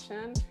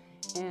passion,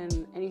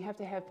 and you have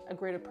to have a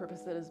greater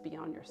purpose that is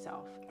beyond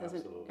yourself as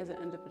an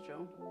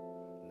individual.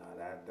 No,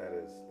 that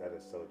is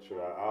so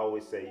true. I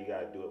always say you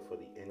gotta do it for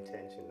the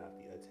intention, not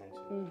the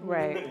attention. Mm-hmm.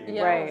 Right.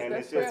 Right. And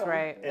that's it's just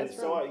right. And that's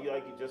so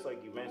just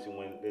like you mentioned,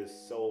 when there's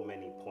so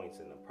many points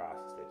in the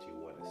process that you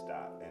want to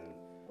stop, and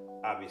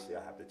obviously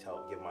I have to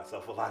give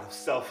myself a lot of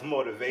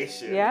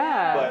self-motivation.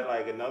 Yeah. But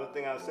like another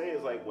thing I say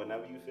is like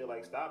whenever you feel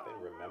like stopping,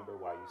 remember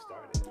why you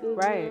started.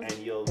 Right. And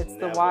it's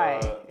the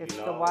why. It's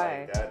the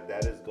why. Like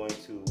that is going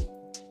to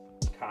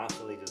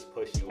constantly just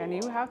push you and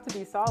along. You have to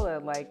be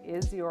solid. Like,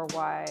 is your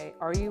why,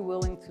 are you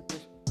willing to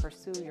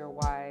pursue your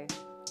why,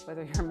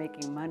 whether you're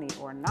making money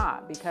or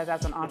not? Because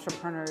as an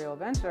entrepreneurial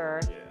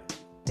venture,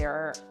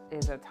 there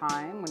is a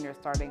time when you're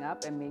starting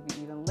up, and maybe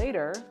even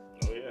later.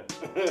 Oh yeah,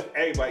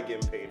 everybody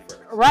getting paid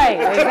first. Right,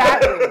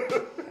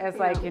 exactly. It's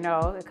like, you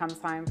know, it comes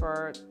time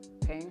for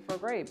paying for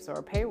grapes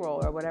or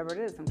payroll or whatever it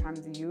is.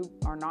 Sometimes you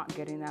are not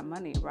getting that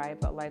money, right?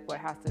 But like what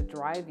has to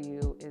drive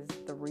you is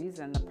the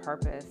reason, the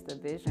purpose, the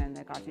vision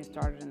that got you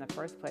started in the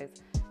first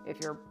place. If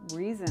your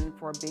reason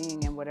for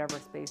being in whatever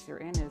space you're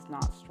in is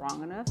not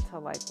strong enough to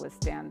like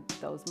withstand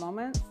those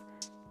moments,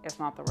 it's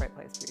not the right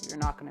place for you. You're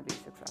not going to be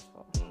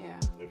successful. Yeah.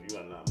 If you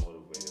are not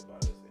motivated by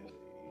this energy,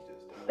 you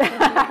just don't.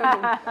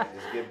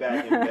 Just get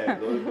back in bed.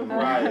 Go to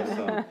McBride or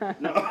something.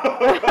 No.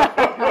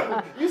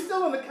 You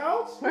still on the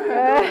couch?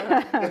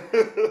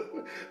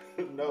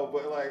 No,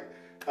 but like,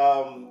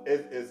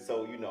 it's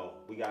so, you know,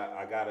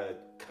 I gotta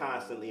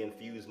constantly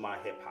infuse my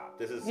hip hop.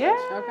 This is such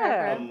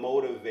a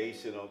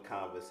motivational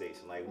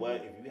conversation. Like, what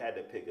if you had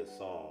to pick a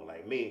song?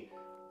 Like me,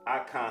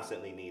 I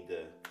constantly need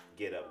to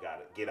get up,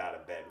 gotta get out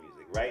of bed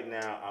music. Right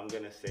now, I'm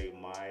gonna say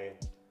my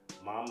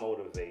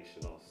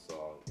motivational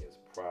song is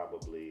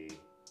probably,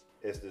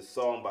 it's the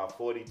song by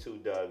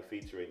 42 Doug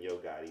featuring Yo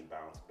Gotti,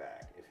 Bounce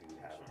Back, if you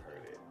haven't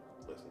heard it.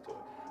 listen to it.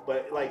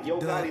 But like Yo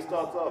Gotti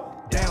starts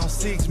off. Down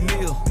 6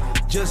 mil.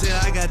 Just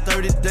said I got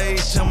 30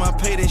 days. Tell my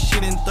pay that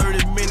shit in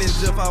 30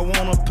 minutes if I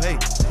wanna pay.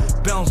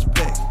 Bounce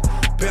back,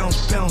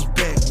 bounce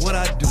back. What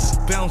I do?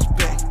 Bounce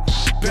back,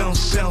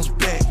 bounce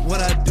back.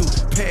 What I do?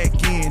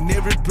 Pack in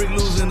every brick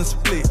losing a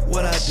split.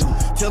 What I do?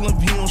 Tell him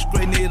he don't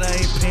straighten it. I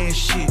ain't paying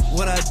shit.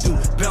 What I do?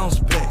 Bounce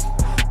back,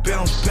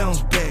 bounce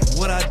back.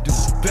 What I do?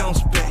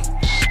 Bounce back,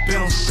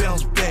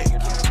 bounce back.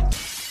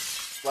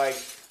 Like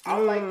I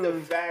like the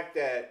fact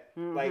that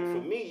like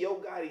for me, Yo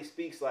Gotti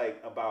speaks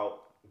like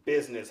about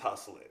business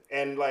hustling,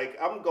 and like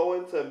I'm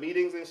going to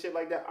meetings and shit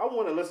like that. I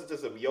want to listen to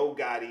some Yo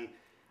Gotti.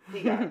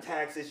 He got a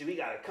tax issue. He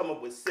got to come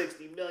up with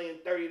 60 million,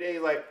 30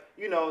 days. Like,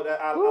 you know, that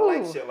I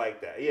like shit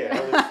like that.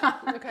 Yeah.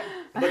 Okay.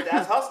 But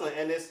that's hustling.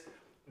 And this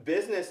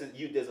business,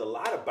 there's a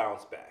lot of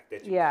bounce back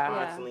that you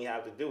constantly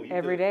have to do. You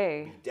every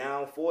day. Be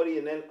down 40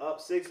 and then up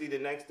 60 the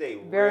next day.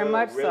 Very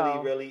much so.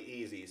 Really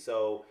easy.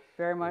 So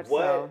very much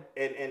so.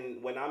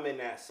 And when I'm in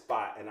that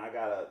spot and I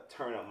got to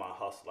turn up my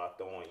hustle, I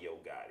throw on Yo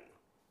Gotti.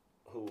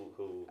 Who's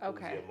your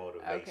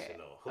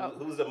motivational?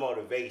 Who's the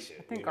motivation?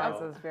 I think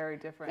ours is very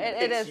different.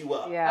 It is. You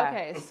up. Yeah.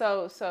 Okay,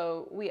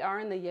 so we are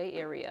in the Yay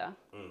area.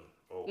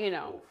 You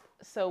know,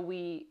 so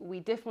we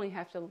definitely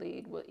have to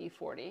lead with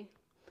E40.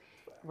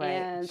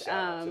 Right.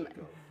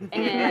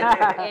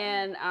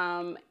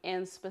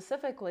 And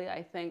specifically,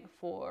 I think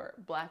for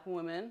Black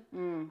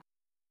women,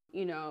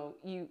 you know,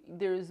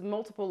 there's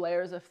multiple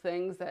layers of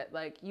things that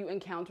like you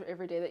encounter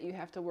every day that you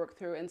have to work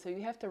through, and so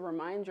you have to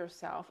remind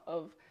yourself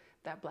of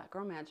that Black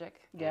girl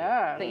magic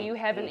that you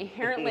have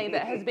inherently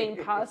that has been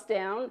passed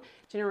down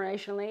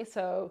generationally.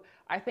 So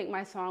I think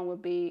my song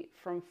would be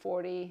from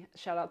 40,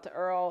 shout out to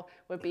Earl,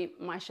 would be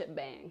My Shit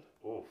Bang.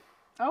 Oof.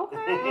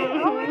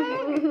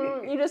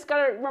 Okay. You just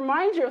gotta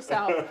remind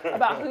yourself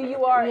about who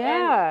you are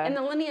and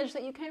the lineage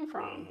that you came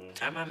from.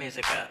 Turn my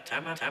music up,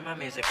 turn my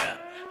music up,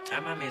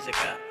 turn my music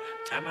up,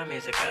 turn my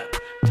music up,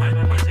 turn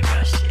my music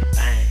up, shit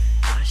bang,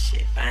 my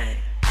shit bang,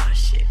 my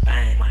shit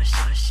bang, my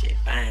shit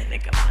bang,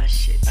 nigga, my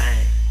shit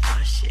bang.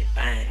 My shit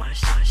bang, my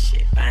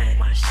shit bang,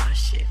 my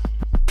shit.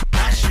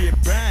 My shit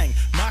bang,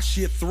 my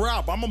shit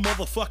throb. I'm a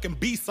motherfucking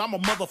beast, I'm a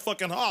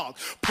motherfucking hog.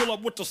 Pull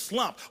up with the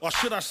slump, or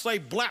should I say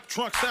black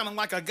trunk sounding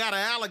like I got an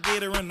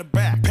alligator in the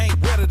back.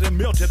 Paint wetter than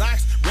melted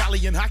ice,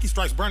 rallying hockey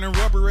strikes, burning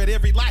rubber at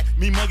every light.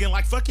 Me mugging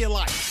like fuck your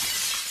life.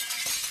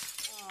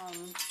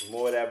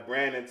 More of that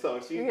Brandon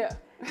talk. She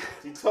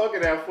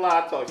talking that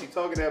fly talk. She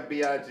talking that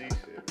B.I.G.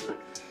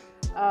 shit.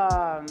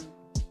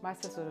 My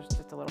sister's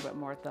just a little bit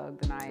more thug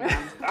than I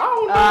am.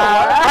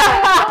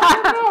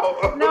 I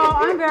don't know. No,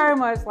 I'm very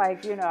much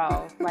like, you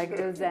know, like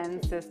the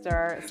Zen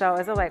sister. So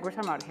is it like, we're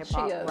talking about hip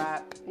hop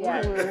rap?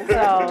 Yeah. So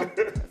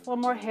it's a little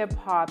more hip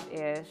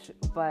hop-ish,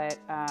 but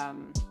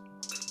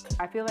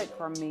I feel like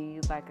for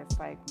me, like it's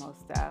like most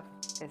stuff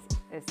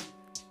is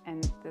in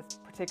this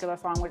particular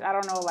song, which I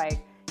don't know,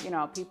 like, you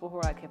know, people who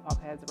are like hip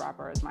hop heads,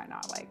 rappers might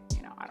not like,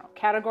 you know, I don't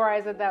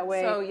categorize it that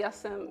way. So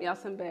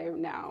Yasin Bey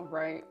now,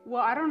 right?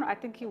 Well, I don't know. I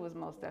think he was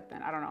most deaf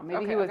then. I don't know.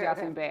 Maybe he was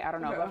Yasin Bey. I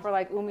don't know. But for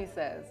like Umi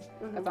says,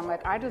 because I'm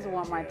like, I just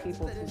want my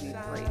people to be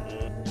free.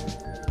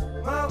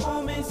 My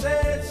Umi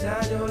said,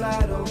 shine your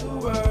light on the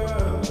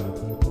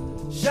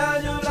world.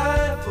 Shine your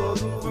light for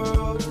the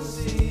world to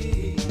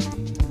see.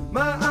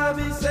 My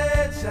Abi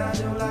said, shine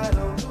your light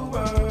on the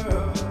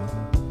world.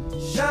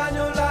 Shine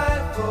your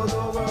light for the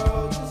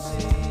world to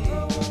see.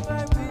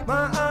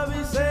 My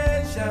Abi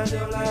said, shine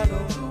your light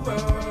on the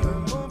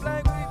world.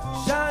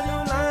 Shine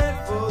your light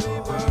for the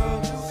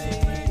world to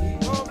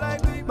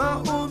see. My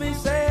Umi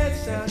said,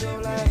 shine your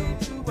light on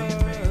the world.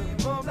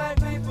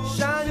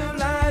 Shine your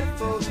light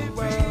for the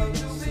world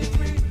to see.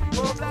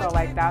 So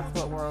like that's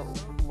what we're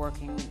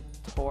working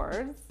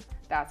towards.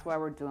 That's why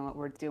we're doing what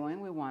we're doing.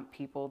 We want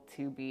people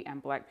to be,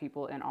 and Black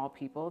people and all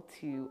people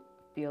to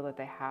feel that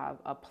they have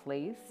a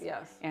place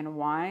in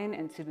wine,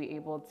 and to be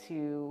able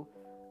to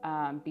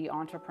be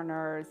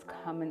entrepreneurs,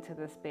 come into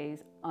the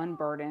space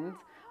unburdened,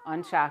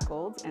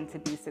 unshackled, and to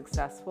be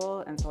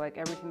successful. And so like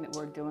everything that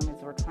we're doing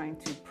is we're trying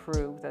to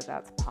prove that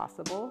that's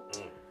possible.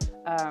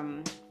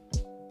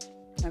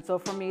 And so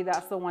for me,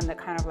 that's the one that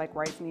kind of like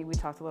writes me. We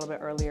talked a little bit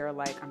earlier,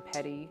 like I'm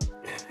petty,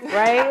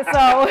 right?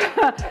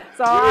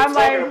 So I'm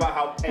like talking about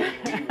how petty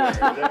we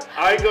were.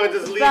 I ain't gonna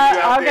just leave you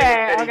out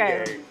there in the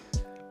petty game.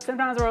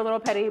 Sometimes we're a little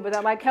petty, but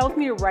that like helps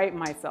me right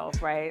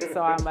myself, right?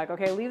 So I'm like,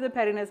 okay, leave the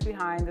pettiness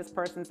behind. This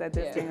person said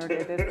this thing or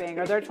did this thing,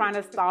 or they're trying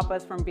to stop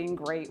us from being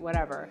great,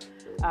 whatever.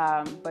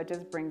 But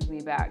just brings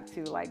me back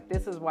to like,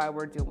 this is why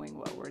we're doing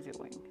what we're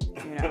doing,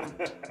 you know?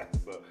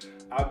 So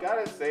I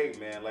gotta say,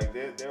 man, like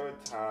there are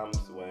times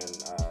when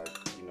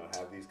you know,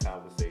 have these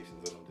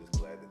conversations, and I'm just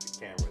glad that the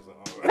camera's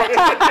on.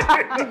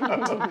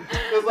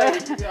 Because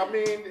like, I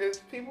mean,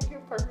 people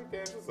give perfect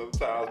answers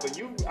sometimes, but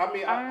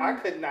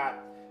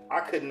I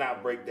could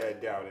not break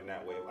that down in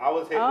that way. I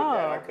was hit with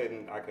that. I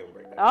couldn't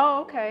break that down.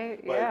 Oh, okay.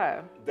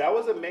 But that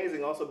was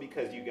amazing also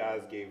because you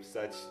guys gave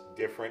such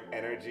different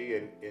energy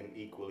and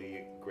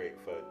equally great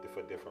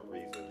for different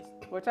reasons.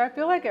 Which I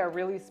feel like it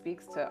really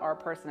speaks to our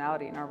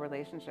personality and our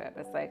relationship.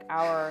 It's like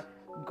our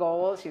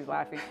goals, she's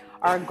laughing,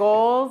 our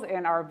goals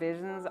and our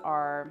visions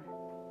are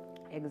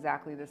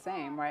exactly the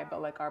same, right?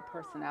 But like our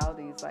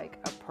personalities like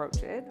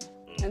approach it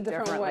in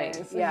different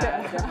ways.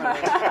 Yeah,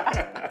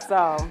 differently.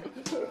 So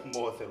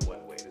more than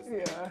one way.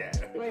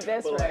 Wait,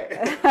 that's but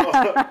right.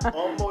 Like,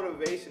 on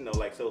motivation though,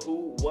 like, so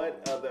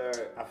what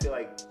other? I feel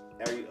like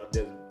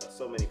there's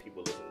so many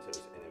people listening to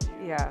this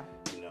interview. Yeah.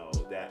 You know,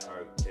 that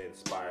are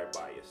inspired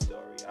by your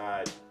story.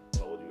 I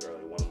told you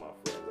earlier, one of my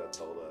friends, I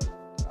told her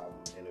I'm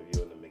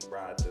interviewing the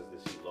McBride, says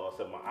that she lost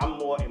her mind. I'm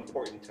more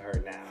important to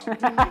her now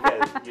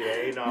because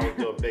you know I was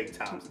doing big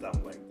time stuff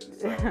like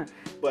this. So,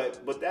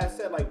 but that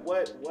said, like,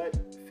 what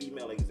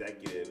female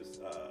executives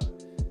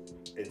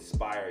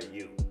inspire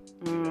you?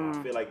 You know,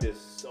 I feel like there's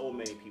so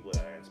many people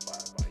that are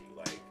inspired by you.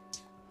 Like,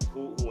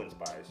 who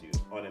inspires you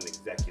on an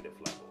executive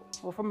level?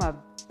 Well, from a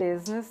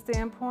business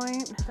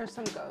standpoint, there's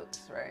some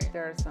goats, right?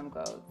 There are some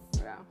goats.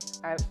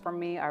 Yeah. For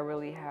me, I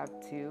really have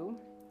two,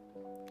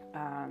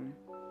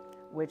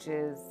 which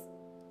is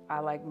I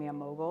like me a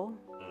mogul.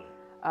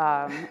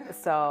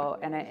 So,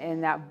 and in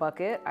that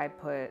bucket, I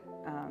put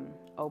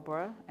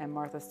Oprah and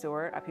Martha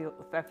Stewart. I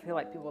feel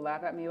like people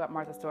laugh at me about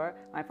Martha Stewart.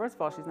 Like, first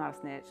of all, she's not a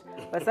snitch.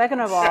 But second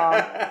of all,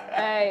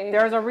 hey,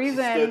 there's a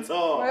reason, she stood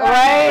tall.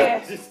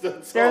 Right? She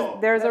stood tall.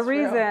 There's a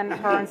reason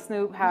her and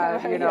Snoop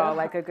have, you know,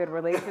 like a good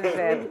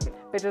relationship.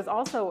 But just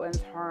also in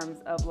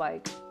terms of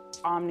like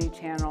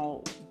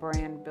omni-channel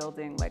brand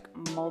building, like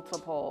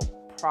multiple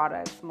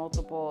products,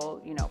 multiple,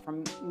 you know,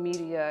 from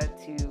media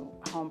to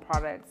home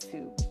products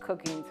to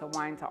cooking to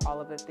wine to all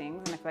of the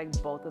things. And I feel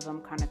like both of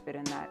them kind of fit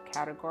in that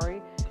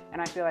category.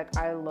 And I feel like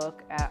I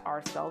look at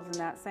ourselves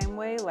in that same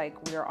way. Like,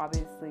 we are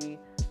obviously,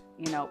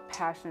 you know,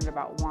 passionate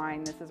about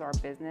wine. This is our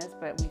business,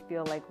 but we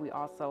feel like we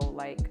also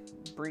like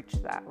breach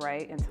that,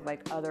 right? Into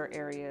like other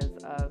areas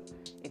of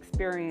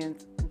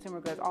experience, consumer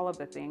goods, all of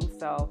the things.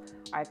 So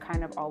I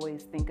kind of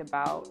always think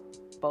about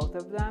both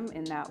of them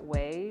in that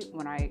way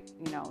when I,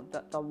 you know,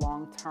 the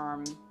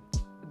long-term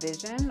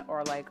vision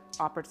or like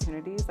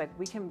opportunities. Like,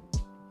 we can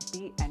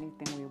be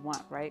anything we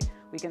want, right?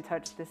 We can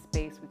touch this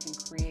space, we can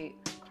create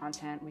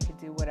content, we could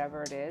do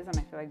whatever it is. And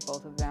I feel like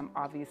both of them,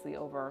 obviously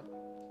over,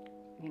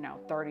 you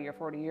know, 30 or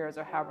 40 years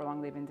or however long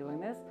they've been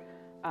doing this,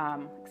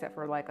 except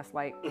for like a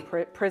slight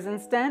prison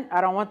stint.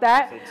 I don't want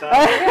that.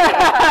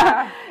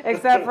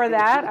 Except for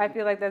that, I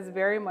feel like that's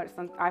very much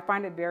I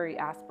find it very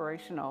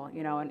aspirational,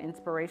 you know, and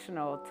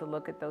inspirational to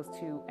look at those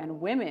two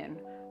and women,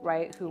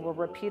 right, who were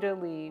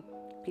repeatedly,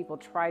 people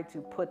tried to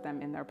put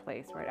them in their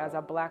place, right? As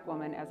a Black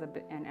woman, as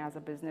a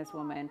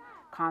businesswoman,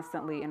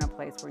 constantly in a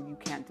place where you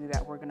can't do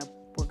that. We're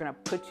gonna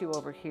put you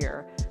over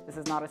here. This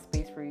is not a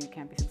space for you. You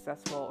can't be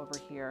successful over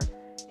here.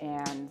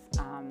 And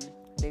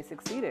they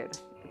succeeded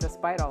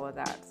despite all of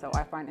that. So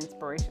I find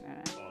inspiration in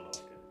it.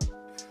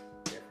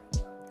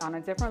 On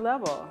a different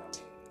level.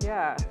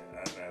 Yeah.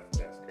 That's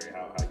great.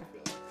 How you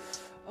feel?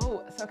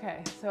 Oh, it's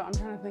okay. So I'm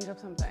trying to think of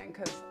something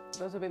because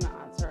those would be my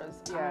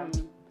answers. Yeah.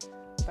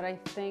 But I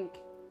think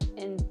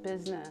in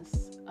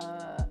business,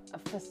 a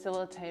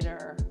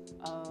facilitator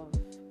of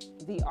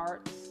the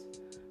arts,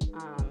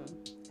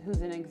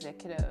 who's an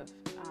executive,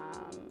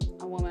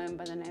 a woman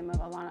by the name of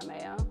Alana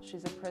Mayo.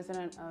 She's the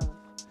president of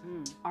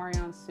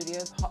Ariane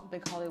Studios,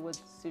 big Hollywood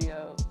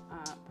studio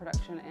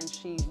production, and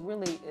she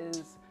really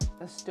is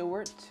the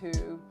steward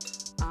to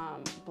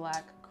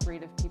Black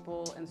creative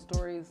people and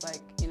stories.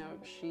 Like, you know,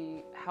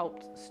 she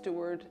helped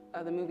steward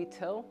the movie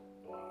Till.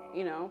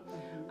 You know,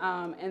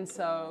 and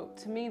so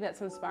to me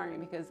that's inspiring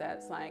because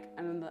that's like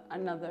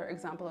another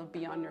example of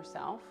beyond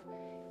yourself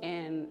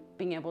and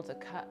being able to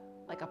cut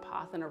like a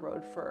path and a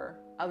road for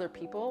other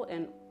people,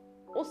 and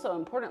also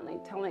importantly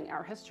telling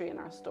our history and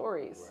our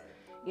stories.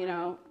 Right. You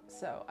know,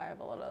 so I have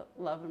a lot of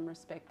love and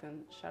respect,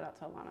 and shout out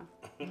to Alana.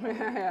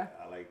 Yeah.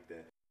 I like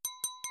that.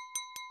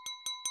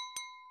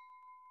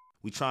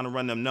 We trying to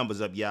run them numbers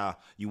up, y'all.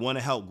 You want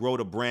to help grow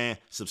the brand?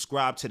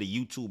 Subscribe to the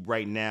YouTube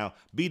right now.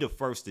 Be the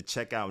first to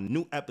check out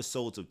new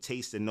episodes of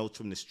Taste and Notes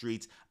from the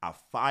Streets, our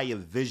fire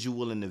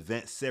visual and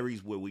event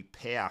series where we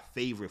pair our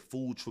favorite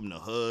foods from the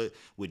hood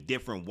with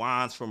different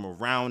wines from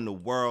around the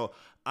world.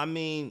 I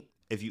mean,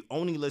 if you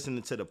only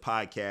listening to the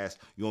podcast,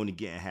 you're only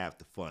getting half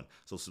the fun.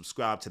 So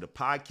subscribe to the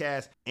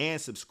podcast and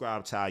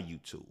subscribe to our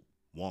YouTube.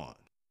 One.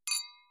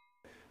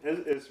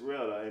 It's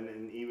real, though,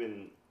 and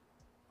even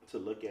to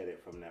look at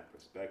it from that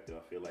perspective,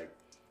 I feel like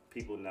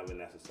people never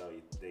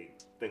necessarily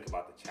think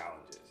about the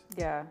challenges.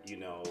 Yeah. You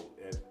know,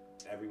 if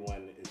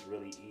everyone is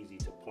really easy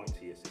to point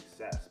to your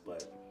success,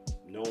 but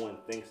no one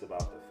thinks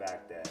about the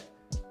fact that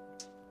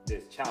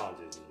there's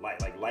challenges in life.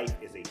 Like, life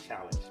is a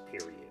challenge,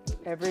 period.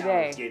 Every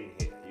day. Getting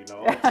here, you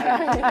know?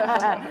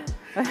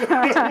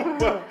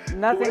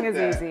 Nothing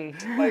is easy.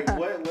 Like,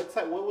 what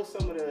was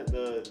some of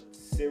the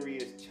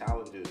serious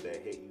challenges that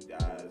hit you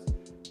guys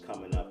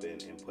coming up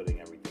and putting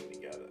everything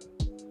together?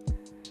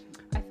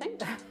 I think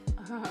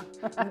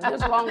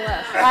There's a long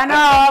list. I know.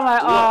 I'm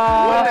like,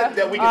 one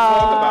that we can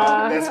talk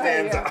about that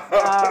stands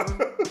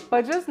out.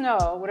 But just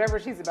know, whatever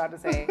she's about to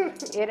say,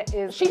 it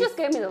is. She just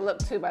gave me the look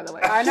too, by the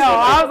way. I know.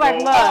 I was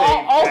like,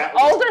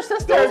 look. Older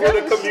sister. Those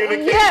are the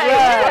communication.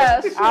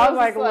 Yeah. I was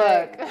like,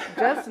 look.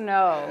 Just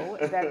know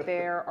that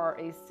there are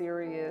a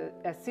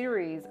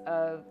series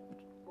of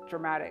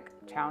dramatic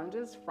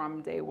challenges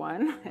from day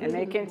one, and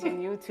they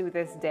continue to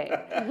this day.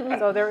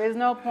 So there is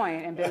no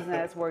point in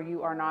business where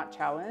you are not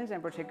challenged,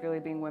 and particularly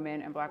being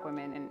women and Black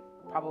women in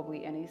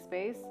probably any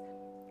space,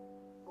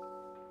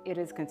 it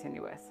is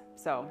continuous.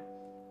 So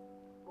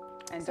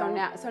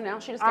now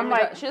she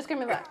just gave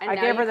me the. I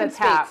gave her the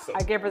tap.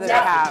 I gave her the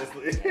tap.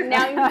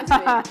 Now you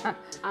can speak.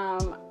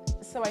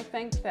 So I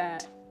think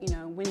that, you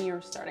know, when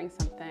you're starting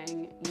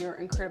something, you're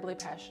incredibly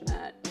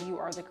passionate. You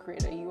are the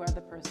creator. You are the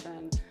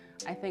person.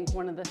 I think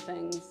one of the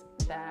things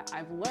that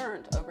I've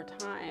learned over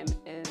time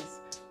is,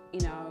 you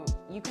know,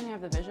 you can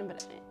have the vision,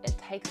 but it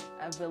takes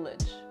a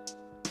village.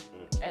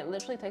 It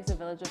literally takes a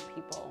village of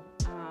people,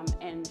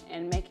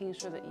 and making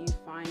sure that you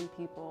find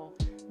people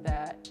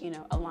that, you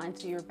know, align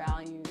to your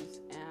values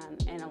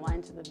and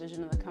align to the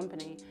vision of the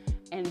company,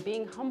 and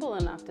being humble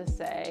enough to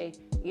say,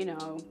 you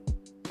know,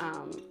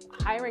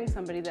 hiring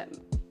somebody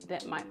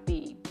that might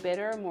be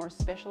better, more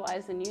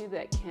specialized than you,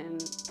 that can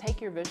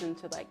take your vision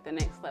to like the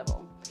next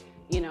level.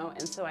 You know,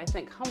 and so I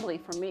think humbly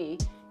for me,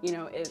 you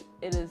know, it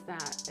is the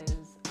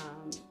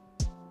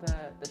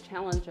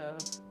challenge of,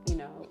 you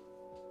know,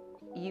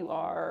 you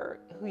are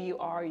who you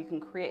are. You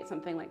can create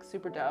something like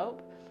super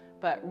dope,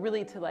 but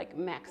really to like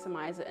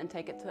maximize it and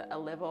take it to a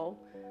level,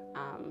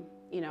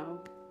 you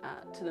know,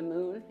 to the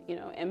moon, you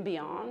know, and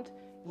beyond.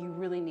 You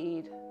really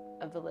need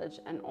a village,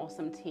 an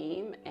awesome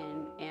team,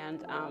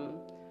 and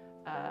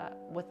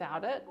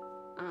without it,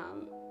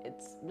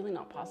 it's really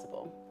not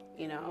possible,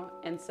 you know,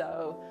 and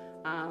so.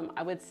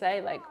 I would say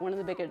like one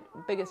of the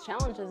biggest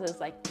challenges is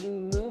like you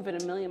move at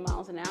 1,000,000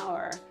 miles an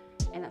hour,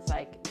 and it's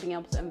like being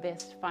able to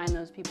invest, find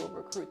those people,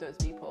 recruit those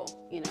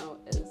people, you know,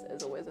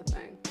 is always a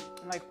thing.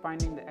 And like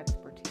finding the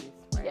expertise,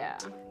 right? Yeah.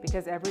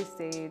 Because every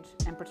stage,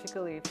 and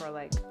particularly for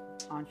like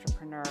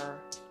entrepreneur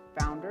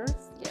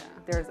founders,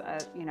 there's a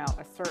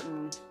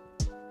certain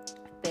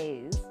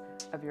phase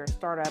of your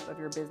startup, of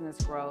your business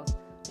growth,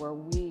 where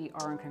we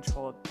are in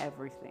control of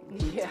everything.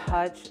 We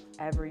touch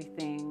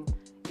everything.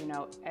 You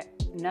know,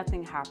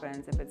 nothing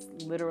happens if it's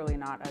literally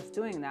not us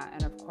doing that.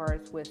 And of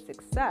course, with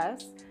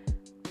success,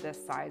 the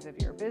size of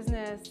your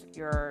business,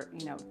 your,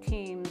 you know,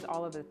 teams,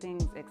 all of the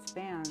things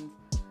expands,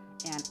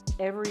 and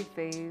every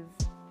phase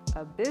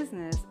of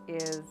business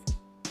is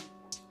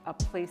a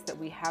place that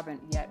we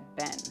haven't yet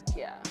been.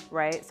 Yeah.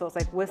 Right? So it's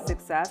like with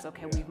success,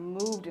 okay, we've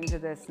moved into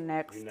this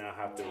next you now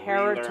have to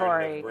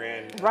territory.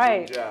 Relearn the brand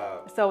right.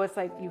 job. So it's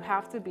like you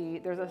have to be,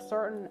 there's a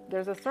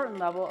certain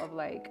level of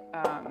like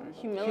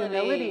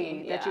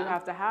humility that you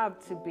have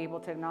to be able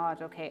to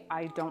acknowledge, okay,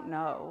 I don't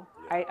know.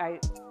 I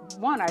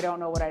don't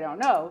know what I don't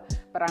know,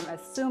 but I'm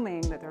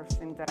assuming that there's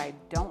things that I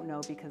don't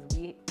know because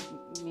me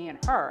and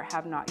her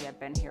have not yet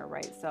been here,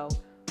 right? So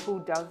who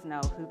does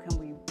know? Who can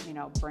we, you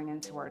know, bring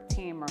into our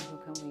team, or who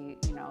can we,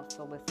 you know,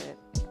 solicit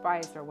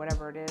advice or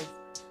whatever it is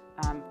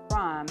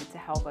from to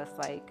help us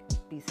like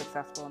be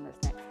successful in this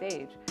next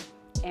stage?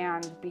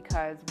 And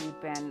because we've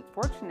been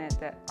fortunate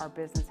that our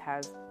business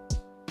has,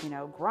 you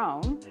know,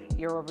 grown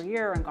year over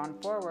year and gone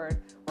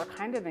forward, we're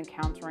kind of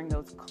encountering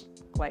those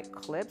like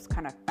clips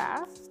kind of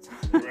fast.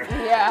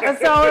 Yeah. And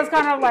so it's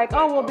kind of like,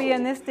 oh, we'll be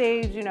in this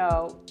stage, you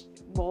know,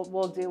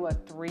 we'll do a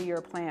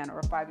 3-year plan or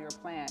a 5-year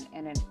plan,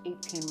 and in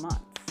 18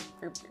 months.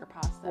 You're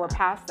past that. We're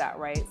past that,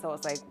 right? So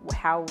it's like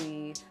how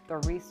the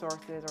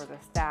resources or the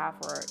staff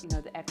or, you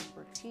know, the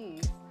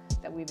expertise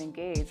that we've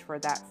engaged for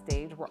that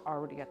stage, we're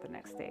already at the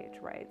next stage,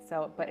 right?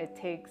 So, but it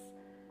takes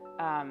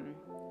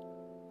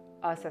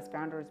us as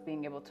founders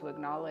being able to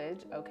acknowledge,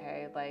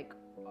 okay, like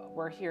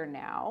we're here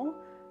now.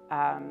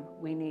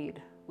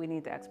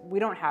 We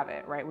don't have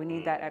it, right? We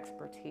need that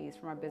expertise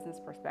from a business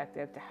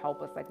perspective to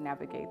help us like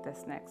navigate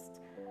this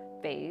next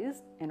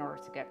phase in order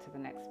to get to the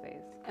next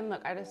phase. And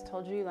look, I just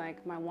told you,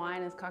 like, my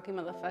wine is Cocky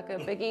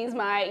Motherfucker, Biggie's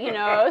my, you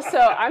know, so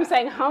I'm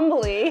saying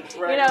humbly,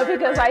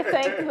 because I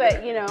think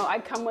that, you know, I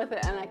come with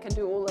it and I can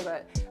do all of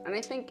it. And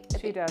I think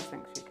she does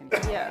think she can do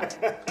it.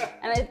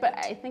 Yeah. But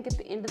I think at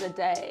the end of the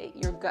day,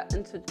 your gut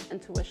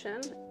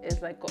intuition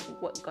is like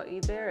what got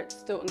you there. It's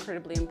still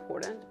incredibly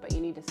important, but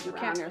you need to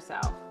surround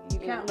yourself. You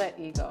can't let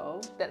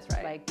ego, that's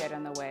right, like get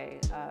in the way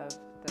of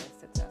the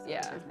success of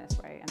the business,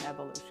 right, and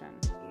evolution.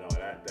 No,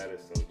 that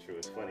is so true.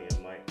 It's funny.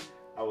 And like,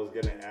 I was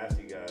gonna ask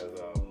you guys,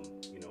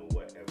 you know,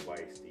 what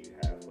advice do you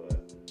have for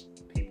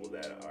people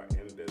that are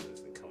in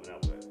business and coming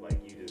up with?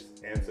 Like, you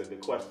just answered the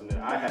question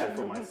that I had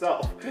for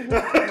myself.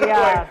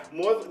 Yeah. Like,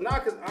 more,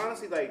 not because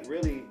honestly, like,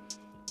 really,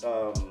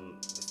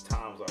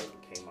 Tom's article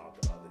came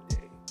out the other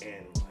day,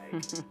 and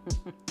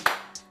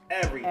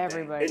like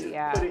everybody, it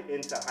just put it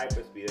into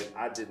hyperspeed.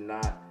 I did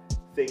not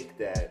think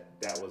that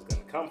was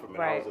going to come from it.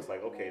 I was just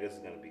like, okay, this is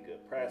going to be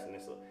good press, and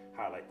this will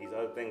highlight these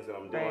other things that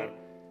I'm doing.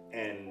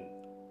 And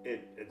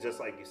it just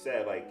like you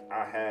said, like,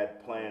 I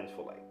had plans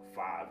for like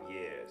 5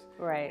 years.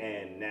 Right.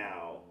 And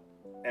now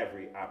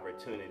every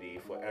opportunity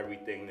for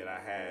everything that I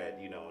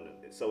had, you know,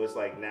 so it's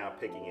like now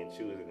picking and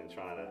choosing and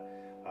trying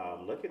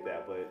to look at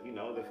that. But, you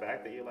know, the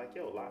fact that you're like,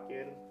 yo, lock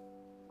in,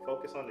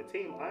 focus on the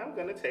team. I'm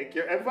going to take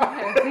your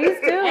advice. Please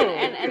do.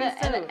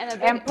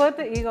 And put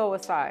the ego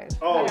aside.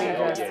 Oh,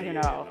 you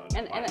know.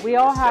 And we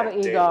all have an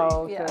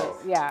ego.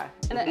 Yes.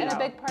 And a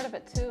big part of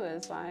it too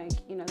is like,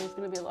 you know, there's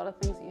going to be a lot of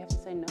things that you have to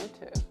say no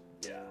to.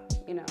 Yeah.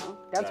 You know.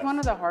 That's one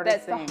of the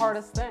hardest things. That's the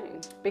hardest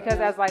thing. Because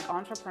as like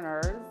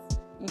entrepreneurs,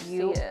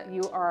 you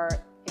are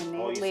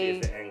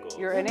innately,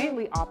 you're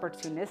innately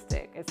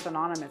opportunistic. It's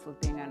synonymous with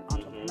being an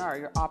entrepreneur.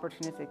 You're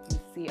opportunistic. You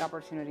see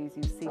opportunities,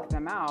 you seek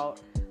them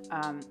out.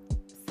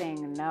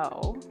 Saying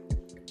no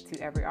to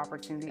every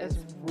opportunity is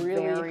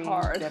really very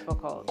hard.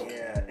 Difficult.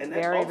 Yeah, and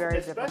very, also, very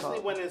especially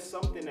difficult. When it's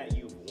something that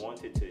you've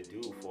wanted to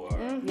do for such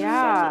a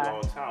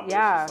long time.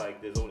 Yeah. It's just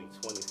like there's only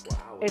 24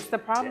 hours. It's the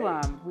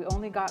problem. We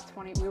only got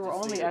 20. We were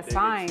only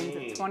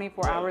assigned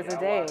 24 hours a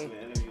day.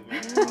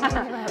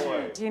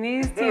 You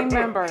need team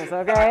members,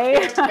 okay?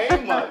 I can't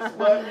pay much,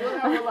 but you'll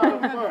have a lot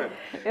of fun.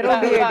 It'll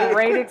be a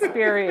great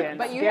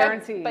experience,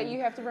 guaranteed. But you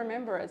have to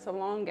remember, it's a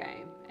long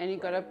game, and you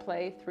got to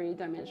play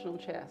 3-dimensional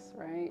chess,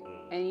 right?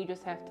 And you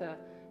just have to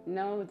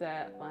know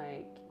that,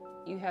 like,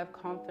 you have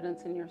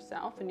confidence in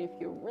yourself, and if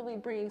you're really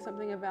bringing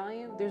something of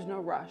value, there's no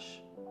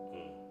rush.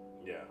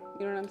 Yeah.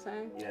 You know what I'm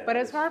saying? Yeah, but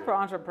it's hard for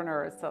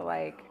entrepreneurs to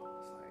like.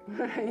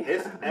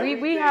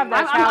 we have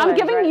that challenge.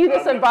 I'm giving you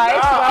this advice.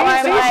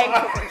 I'm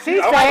like,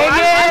 she's saying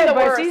it,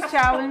 but she's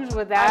challenged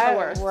with that.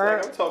 I'm the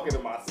worst. I'm talking to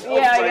myself.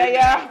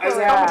 Yeah. It's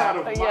coming out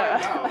of my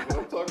mouth, but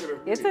I'm talking to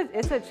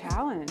it's a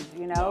challenge,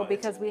 you know,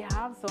 because we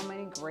have so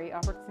many great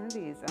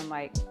opportunities and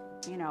like,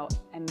 you know,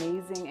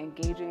 amazing,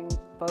 engaging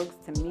folks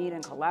to meet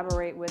and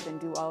collaborate with and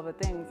do all the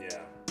things. Yeah.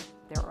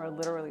 There are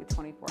literally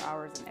 24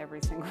 hours in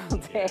every single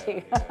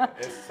day. Yeah.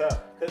 It's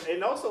tough.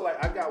 And also,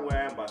 like, I got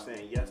where I am by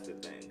saying yes to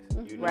things.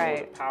 You know,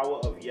 the power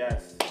of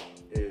yes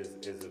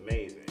is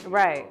amazing.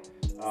 Right.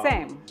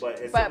 Same.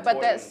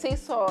 But that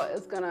seesaw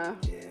is gonna.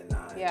 You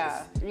know.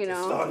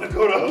 It's starting to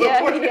go the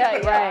other way.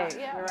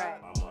 Right.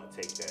 I'm gonna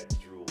take that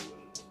drool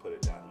and put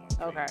it down.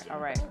 Okay. All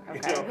right.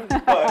 Okay. You know,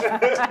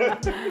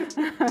 but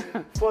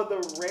for the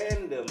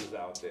randoms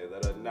out there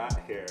that are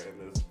not here in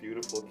this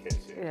beautiful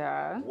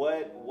kitchen,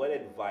 what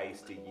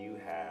advice do you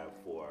have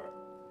for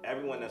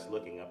everyone that's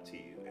looking up to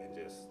you and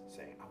just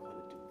saying, I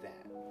want to do that?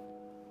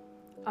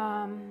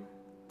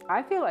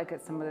 I feel like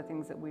it's some of the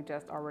things that we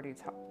just already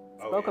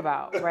spoke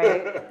about,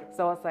 right?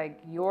 So it's like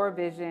your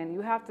vision. You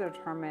have to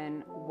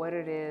determine what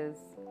it is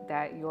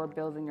that you're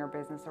building your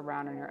business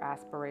around and your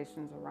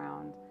aspirations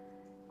around.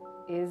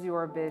 Is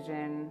your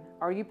vision,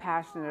 are you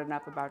passionate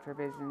enough about your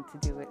vision to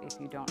do it if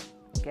you don't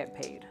get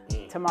paid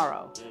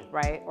tomorrow,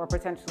 right? Or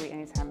potentially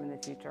anytime in the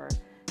future?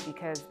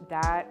 Because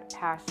that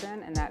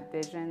passion and that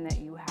vision that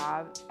you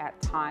have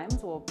at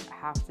times will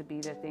have to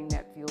be the thing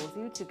that fuels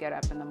you to get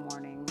up in the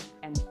morning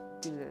and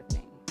do the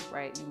thing,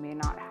 right? You may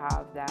not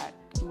have that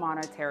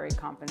monetary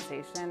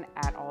compensation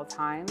at all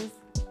times.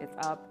 It's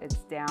up, it's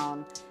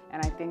down.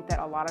 And I think that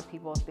a lot of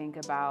people think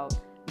about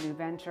new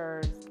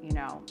ventures, you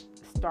know,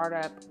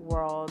 startup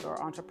world or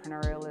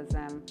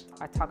entrepreneurialism.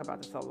 I talk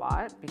about this a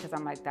lot because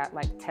I'm like that,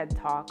 like TED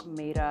Talk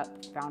made up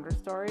founder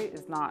story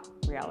is not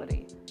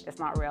reality. It's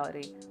not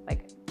reality.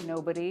 Like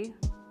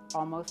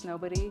almost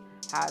nobody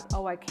has,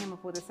 oh, I came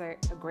up with this a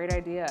great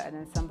idea and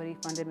then somebody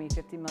funded me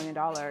 $50 million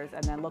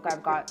and then look,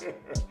 I've got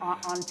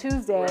on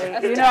Tuesday,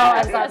 you know,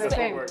 I've got this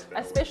thing.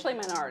 Especially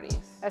minorities.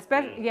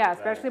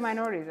 Especially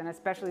minorities and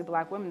especially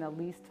Black women, the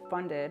least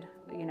funded,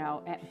 you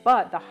know,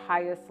 but the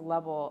highest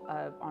level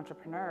of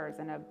entrepreneurs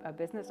and of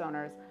business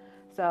owners.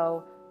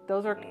 So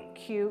those are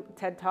cute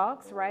TED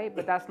Talks, right?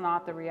 But that's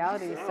not the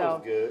reality. It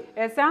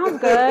sounds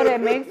good.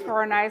 It makes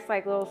for a nice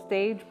like little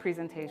stage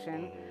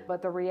presentation.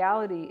 But the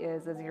reality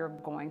is you're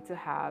going to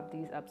have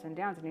these ups and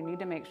downs, and you need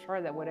to make sure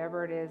that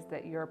whatever it is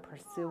that you're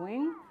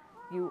pursuing,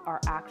 you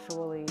are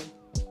actually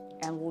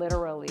and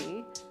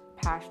literally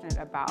passionate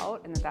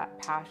about, and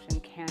that passion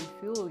can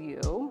fuel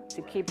you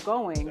to keep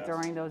going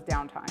during those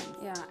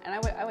downtimes. Yeah, and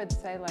I would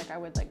say, like, I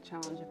would like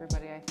challenge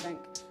everybody. I think,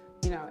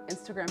 you know,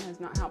 Instagram has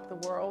not helped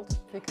the world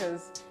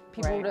because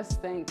people just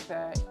think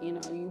that, you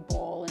know, you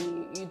ball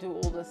and you do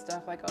all this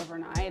stuff like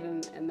overnight,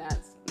 and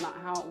that's not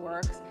how it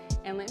works.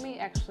 And let me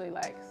actually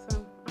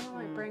so I'm gonna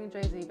like bring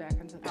Jay-Z back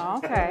into this.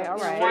 Okay, all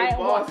right.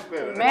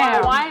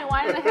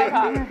 Why in the hip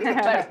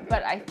hop?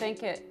 But I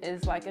think it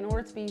is like, in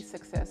order to be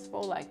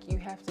successful, like you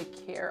have to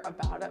care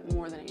about it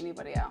more than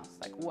anybody else,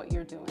 like what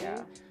you're doing.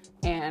 Yeah.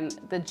 And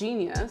the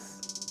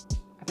genius,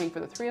 I think for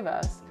the three of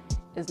us,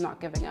 is not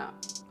giving up.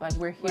 Like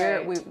we're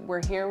here,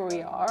 we're here where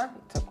we are.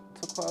 To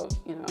quote,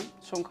 you know,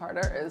 Sean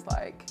Carter, is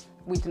like,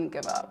 we didn't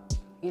give up.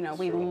 You know,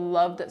 we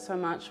loved it so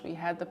much. We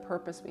had the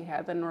purpose, we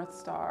had the North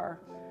Star,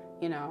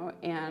 you know,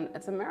 and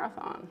it's a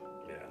marathon.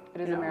 Yeah.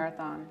 It is a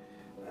marathon.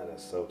 That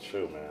is so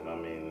true, man. I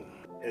mean,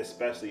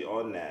 especially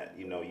on that,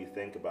 you know, you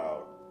think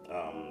about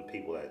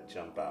people that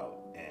jump out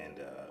and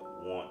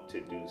want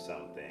to do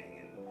something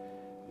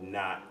and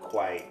not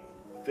quite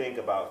think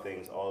about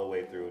things all the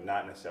way through,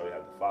 not necessarily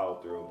have to follow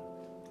through,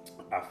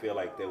 I feel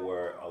like there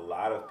were a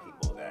lot of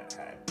people that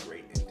had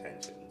great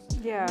intentions.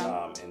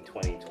 Yeah. In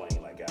 2020,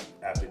 like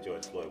after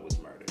George Floyd was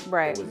murdered.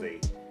 Right. It was a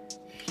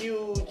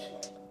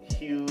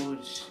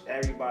huge,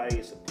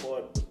 everybody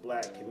support the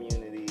black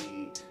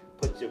community,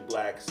 put your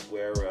black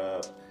square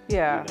up.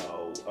 Yeah. You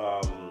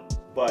know,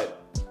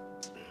 but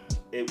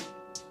it,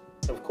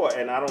 of course,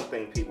 and I don't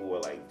think people were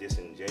like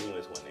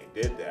disingenuous when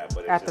they did that,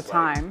 but it's at just the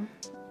time,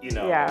 like, you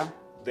know, yeah,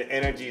 the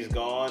energy's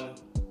gone.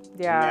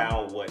 Yeah.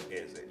 Now what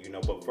is it? You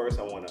know, but first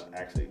I want to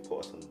actually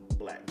pour some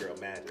Black Girl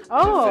Magic.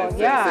 Oh,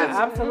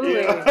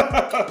 absolutely.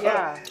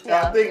 Yeah.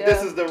 I think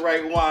this is the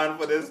right wine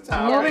for this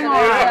time. Moving on.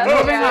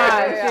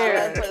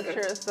 Cheers.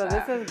 Cheers. So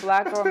this is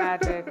Black Girl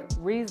Magic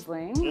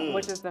Riesling,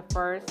 which is the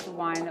first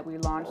wine that we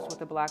launched with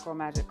the Black Girl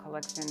Magic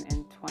collection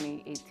in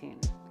 2018.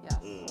 Yes.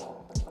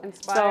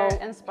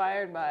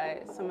 Inspired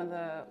by some of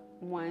the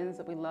wines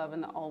that we love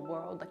in the old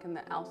world, like in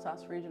the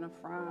Alsace region of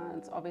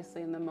France,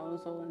 obviously in the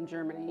Mosel in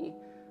Germany.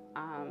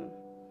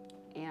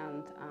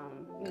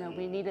 You know,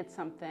 we needed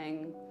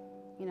something,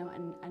 you know,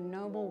 a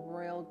noble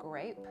royal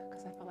grape,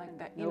 because I feel like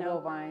that, you know,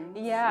 vines.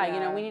 Yeah, you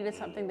know, we needed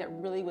something that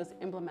really was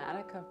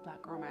emblematic of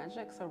Black Girl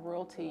Magic, so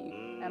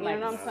royalty. And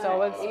like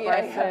so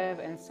expressive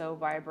and so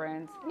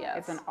vibrant. Yes.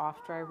 It's an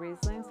off-dry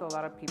Riesling, so a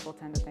lot of people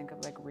tend to think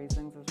of like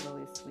Rieslings as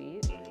really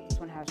sweet. This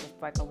one has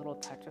just like a little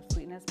touch of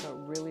sweetness, but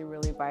really,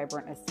 really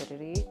vibrant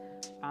acidity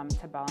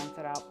to balance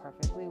it out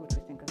perfectly, which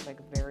we think is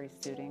like very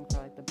suiting for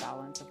like the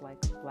balance of like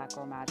Black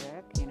Girl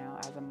Magic, you know,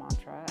 as a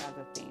mantra, as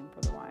a theme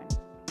for the wine.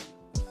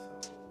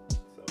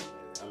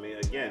 I mean,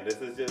 again,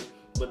 this is just,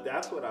 but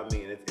that's what I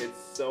mean.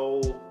 It's so,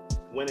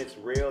 when it's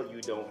real,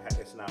 you don't have,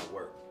 it's not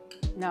work.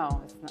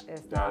 No,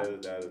 it's not. That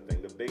is the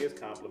thing. The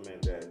biggest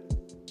compliment that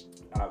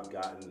I've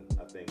gotten,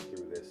 I think,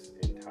 through this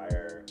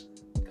entire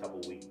couple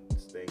weeks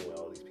thing where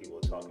all these people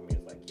are talking to me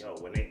is like, yo,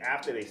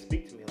 after they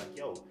speak to me, like,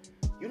 yo,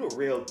 you the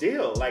real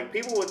deal. Like,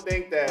 people would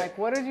think that. Like,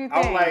 what did you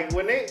think? I'm like,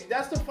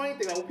 that's the funny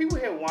thing. Like, when people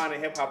hear wine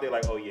and hip hop, they're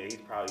like, oh yeah, he's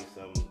probably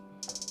some,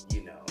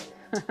 you know,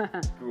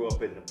 grew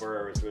up in the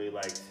burbs, really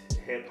likes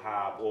hip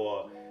hop,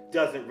 or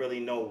doesn't really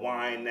know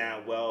wine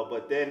that well.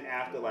 But then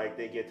after like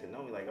they get to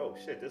know me, like, oh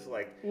shit, this is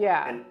like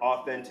an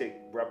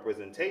authentic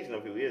representation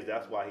of who he is.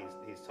 That's why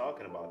he's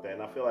talking about that.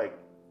 And I feel like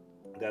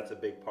that's a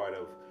big part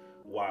of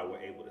why we're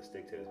able to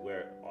stick to this.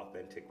 We're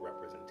authentic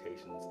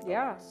representations of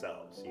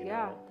ourselves, you know?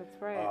 Yeah, that's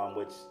right.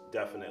 Which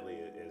definitely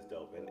is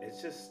dope. And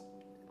it's just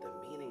the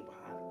meaning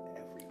behind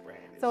every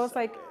brand. So it's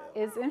like,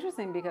 it's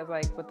interesting because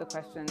like with the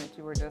question that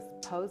you were just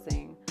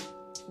posing,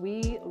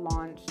 we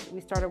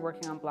started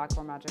working on Black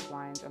Girl Magic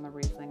wines and the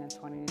Riesling in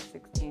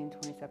 2016,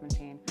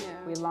 2017. Yeah.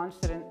 We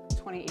launched it in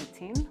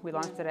 2018. We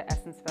launched it at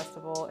Essence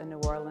Festival in New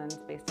Orleans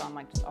based on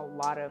like just a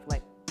lot of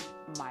like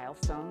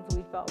milestones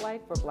we felt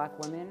like for Black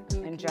women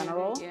in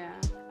general. Yeah.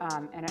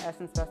 And at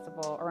Essence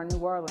Festival, or in New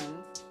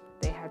Orleans,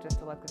 they had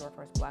just elected our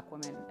first Black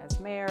woman as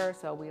mayor.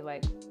 So we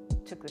like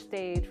took the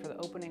stage for the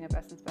opening of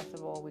Essence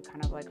Festival. We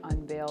kind of like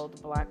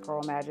unveiled Black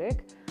Girl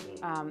Magic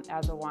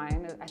as a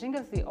wine. I think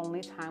it's the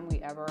only time we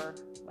ever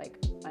like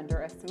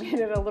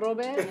underestimated a little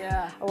bit.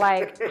 Yeah.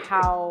 Like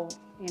how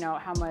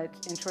much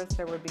interest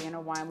there would be in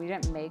a wine. We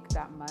didn't make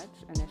that much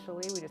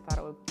initially. We just thought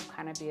it would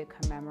kind of be a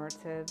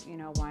commemorative,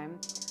 wine.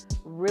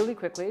 Really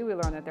quickly, we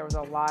learned that there was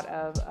a lot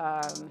of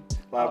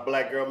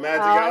Black Girl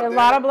Magic out there. A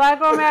lot of Black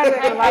Girl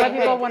Magic. A lot of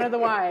people wanted the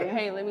wine.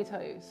 Hey, let me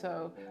tell you.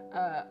 So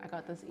I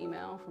got this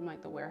email from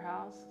like the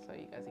warehouse. So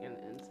you guys are getting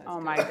the inside. Oh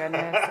my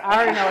goodness. I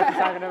already know what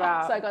you're talking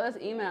about. So I got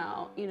this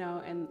email,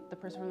 and the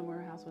person from the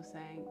warehouse was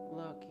saying,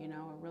 look,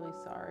 we're really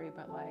sorry,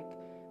 but like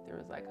there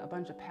was like a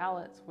bunch of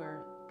pallets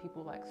where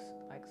people like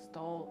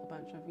stole a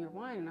bunch of your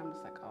wine, and I'm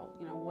just like, oh,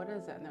 what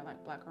is it? And they're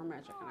like, Black Girl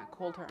Magic, and I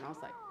called her, and I was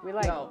like, we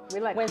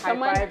like when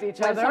high-fived each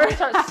other. When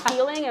someone starts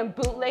stealing and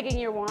bootlegging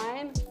your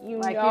wine, you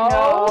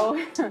know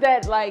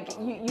that like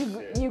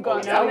you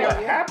gonna tell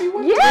them. Happy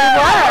with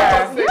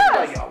Yeah. We were.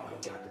 Like, y'all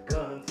got the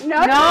guns. No,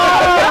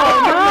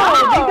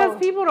 because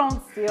people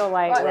don't steal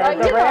like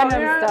the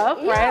random stuff,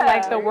 right?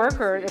 Like the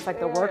workers, it's like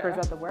the workers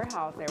at the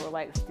warehouse, they were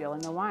like stealing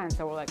the wine.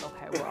 So we're like,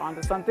 okay, we're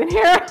onto something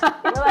here.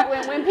 We're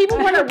like, when people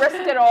want to risk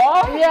it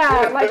all,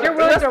 like you're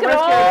willing to risk your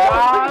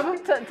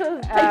job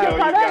to take your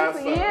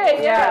products.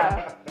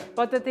 Yeah.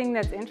 But the thing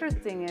that's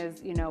interesting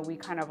is, we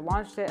kind of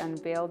launched it,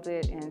 unveiled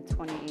it in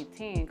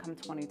 2018, come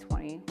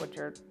 2020, which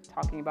you're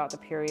talking about the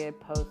period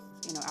post,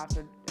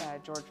 after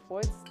George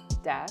Floyd's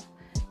death.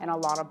 And a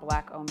lot of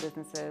Black-owned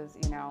businesses,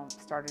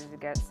 started to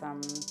get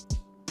some,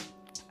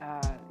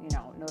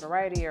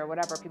 notoriety or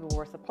whatever. People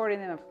were supporting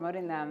them and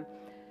promoting them.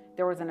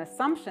 There was an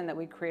assumption that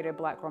we created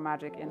Black Girl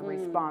Magic in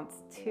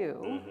response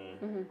to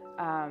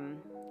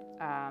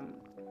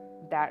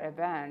that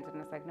event.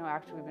 And it's like, no,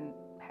 actually,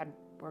 had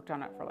worked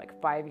on it for like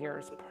 5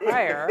 years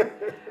prior,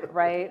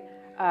 right?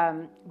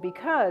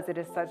 Because it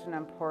is such an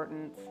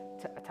important,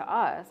 to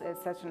us,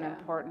 it's such an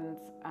important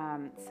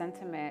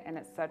sentiment, and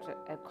it's such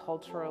a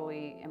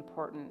culturally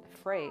important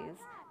phrase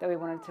that we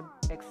wanted to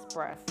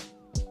express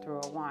through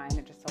a wine.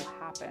 It just so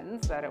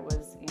happens that it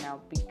was, you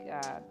know,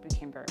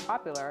 became very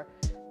popular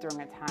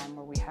during a time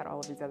where we had all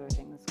of these other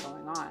things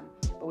going on.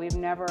 But we've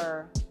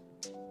never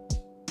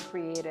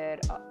created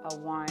a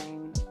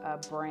wine, a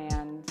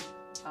brand,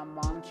 a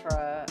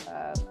mantra,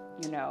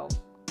 you know,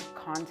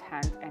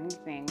 content,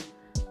 anything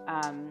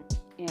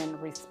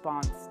in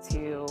response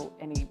to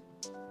any,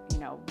 you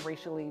know,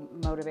 racially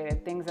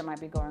motivated things that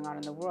might be going on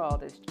in the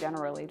world. Is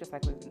generally, just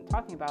like we've been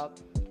talking about,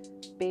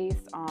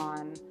 based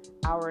on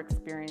our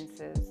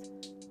experiences,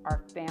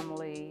 our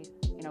family,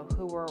 you know,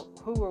 who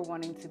we're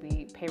wanting to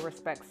pay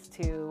respects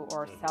to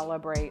or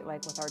celebrate,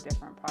 like with our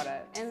different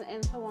products.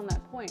 And so on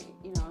that point,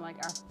 you know, like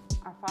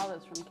our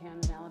father's from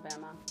Camden,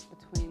 Alabama,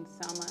 between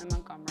Selma and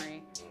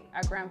Montgomery.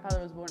 Our grandfather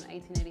was born in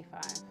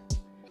 1885.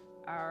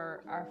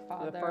 Our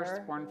father, the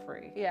first born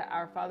free. Yeah,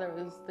 our father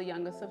was the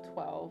youngest of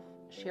 12,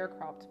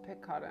 sharecropped,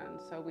 picked cotton.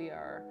 So we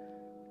are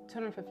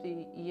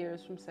 250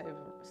 years from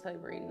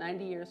slavery,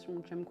 90 years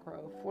from Jim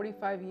Crow,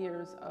 45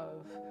 years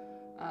of,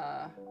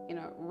 you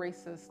know,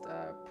 racist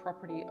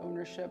property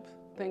ownership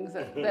things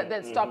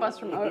that stop us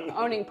from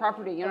owning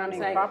property, you know what I'm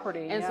saying?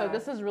 Property, and yeah. so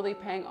this is really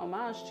paying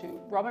homage to,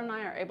 Robin and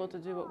I are able to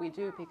do what we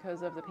do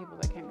because of the people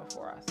that came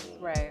before us.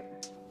 Right.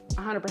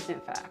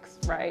 100% facts,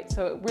 right?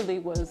 So it really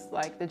was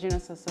like, the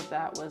genesis of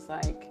that was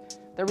like,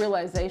 the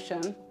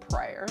realization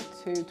prior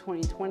to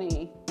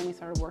 2020, when we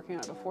started working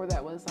on it, before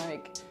that was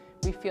like,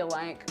 we feel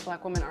like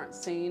Black women aren't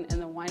seen in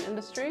the wine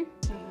industry.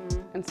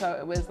 And so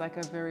it was like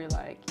a very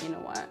like, you know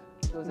what?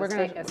 It was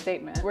a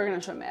statement. We're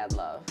gonna show mad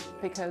love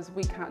because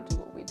we can't do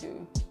what we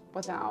do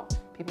without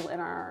people in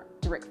our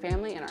direct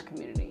family and our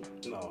community.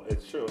 No,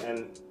 it's true.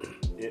 And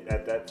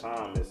at that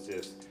time, it's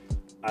just,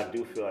 I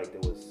do feel like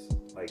there was,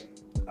 like,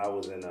 I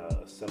was in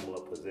a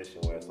similar position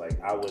where it's like,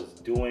 I was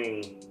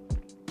doing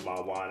my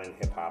wine and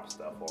hip hop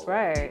stuff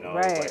already. Right, you know?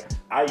 right. Like,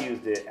 I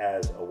used it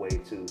as a way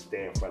to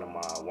stay in front of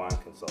my wine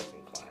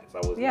consulting clients.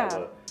 I was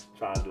never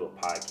trying to do a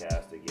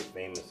podcast to get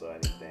famous or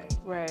anything.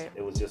 Right.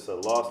 It was just a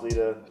loss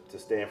leader to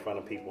stay in front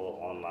of people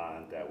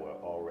online that were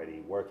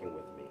already working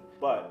with me.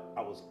 But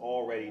I was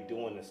already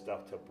doing this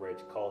stuff to bridge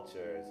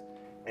cultures.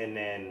 And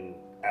then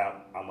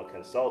I'm a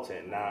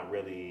consultant, not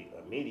really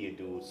a media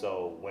dude.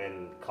 So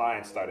when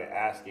clients started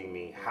asking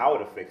me how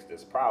to fix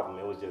this problem,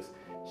 it was just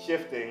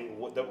shifting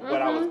what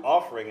I was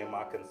offering in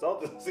my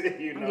consultancy,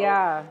 you know?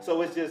 Yeah.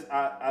 So it's just,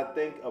 I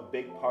think a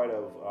big part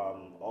of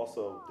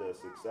also the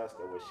success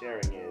that we're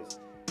sharing is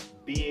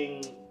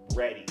being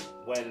ready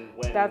when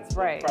That's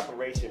right.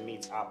 preparation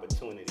meets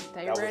opportunity.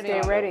 Stay That ready.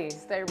 was Stay ready.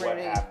 Stay what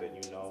ready.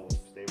 happened, you know?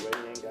 Stay ready,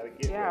 you ain't gotta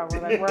get we're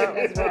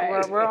ready.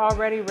 like we're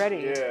already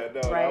ready. Yeah,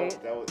 no, right?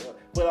 that was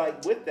but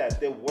like with that,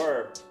 there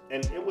were,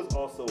 and it was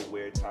also a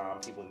weird time.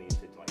 People needed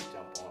to like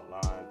jump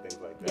online, things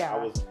like that. Yeah.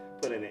 I was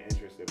put in an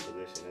interesting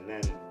position, and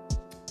then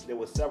there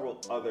were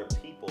several other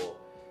people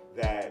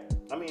that,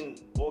 I mean,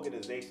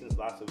 organizations,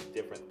 lots of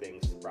different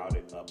things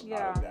sprouted up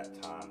out of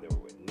that time. There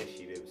were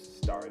initiatives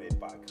started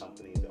by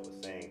companies that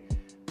were saying,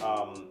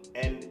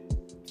 and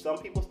some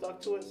people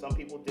stuck to it, some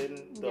people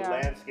didn't. The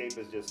landscape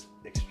is just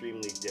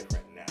extremely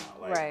different now.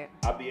 Like,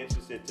 I'd be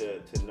interested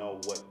to know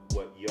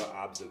what your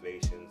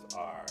observations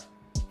are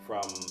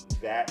from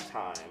that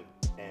time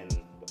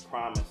and the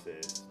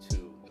promises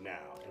to now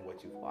and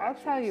what you've I'll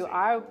tell you,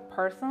 I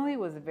personally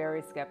was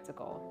very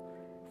skeptical.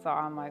 So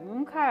I'm like,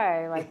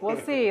 okay, like we'll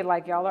see.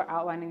 Like y'all are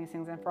outlining these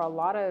things, and for a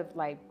lot of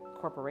like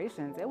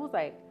corporations, it was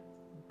like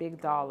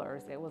big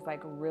dollars. It was like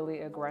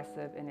really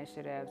aggressive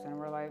initiatives, and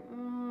we're like,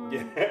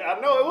 yeah, I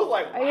know, it was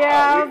like, wow,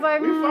 I was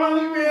like, we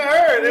finally being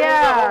heard. It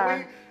was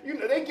like, you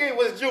know, they gave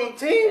us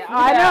Juneteenth.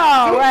 I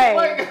know, right?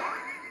 Like,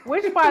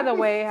 which, by the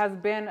way, has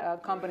been a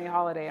company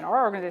holiday in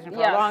our organization for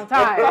a long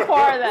time.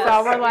 Before this.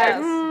 So we're like,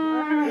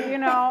 you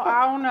know,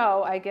 I don't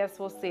know. I guess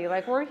we'll see.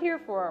 Like, we're here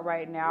for it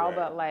right now,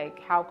 but like,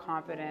 how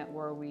confident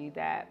were we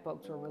that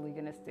folks were really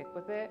going to stick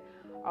with it?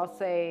 I'll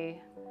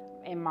say,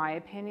 in my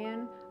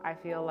opinion, I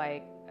feel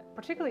like,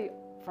 particularly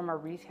from a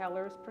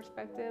retailer's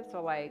perspective,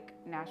 so like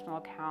national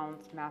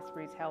accounts, mass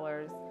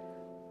retailers,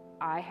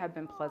 I have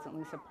been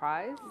pleasantly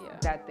surprised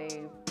that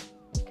they've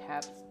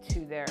kept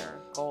to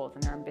their goals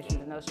and their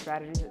ambitions, and those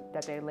strategies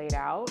that they laid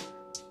out,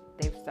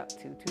 they've stuck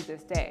to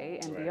this day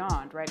and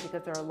beyond, right?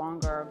 Because there are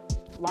longer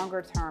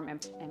term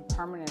and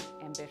permanent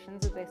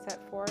ambitions that they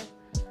set forth.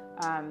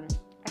 I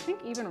think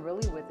even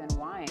really within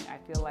wine, I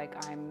feel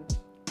like I'm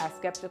as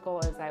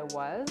skeptical as I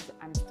was,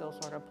 I'm still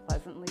sort of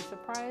pleasantly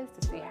surprised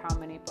to see how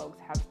many folks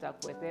have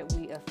stuck with it.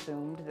 We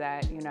assumed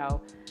that, you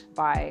know,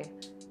 by,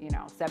 you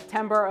know,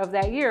 September of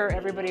that year,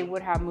 everybody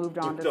would have moved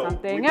on to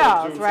something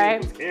else,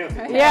 right?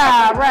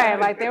 Yeah, right.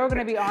 Like they were going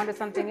to be on to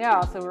something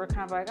else. So we were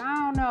kind of like, I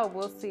don't know,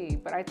 we'll see.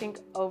 But I think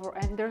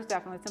and there's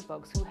definitely some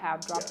folks who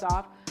have dropped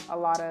off. A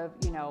lot of,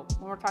 you know,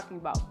 when we're talking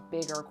about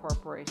bigger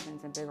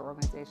corporations and bigger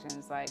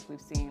organizations, like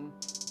we've seen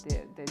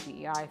the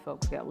DEI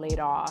folks get laid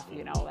off,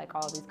 you know, like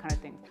all of these kind of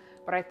things.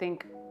 But I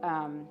think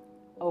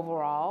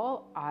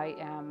overall, I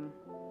am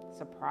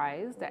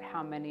surprised at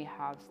how many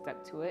have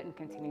stuck to it and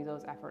continue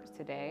those efforts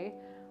today.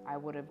 I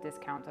would have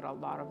discounted a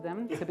lot of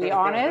them, to be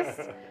honest.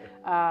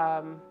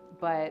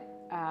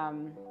 But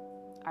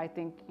I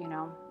think, you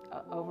know,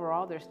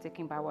 overall they're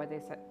sticking by what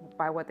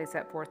they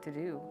set forth to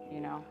do.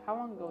 You know, how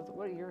long ago was it?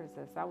 What year is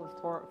this? That was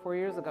 4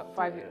 years ago.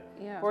 5 years.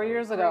 Yeah. 4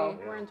 years ago.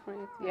 We're in 20.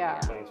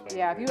 Yeah.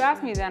 Yeah. If you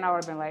asked me then, I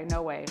would have been like,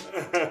 no way.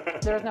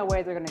 There's no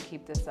way they're going to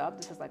keep this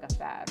up. This is like a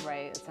fad,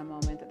 right? It's a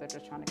moment that they're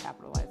just trying to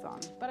capitalize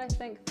on. But I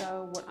think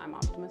though, what I'm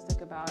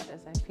optimistic about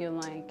is I feel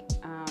like,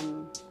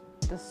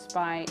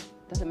 despite,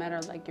 doesn't matter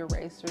like your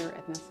race or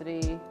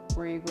ethnicity,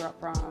 where you grew up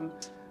from,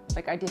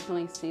 like I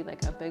definitely see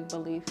like a big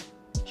belief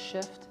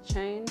shift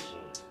change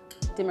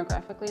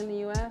demographically in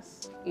the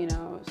US, you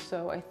know,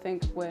 so I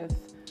think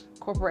with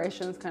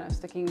corporations kind of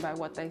sticking by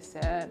what they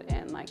said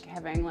and like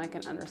having like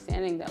an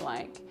understanding that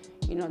like,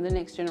 you know, the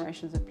next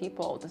generations of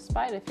people,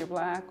 despite if you're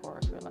Black or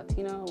if you're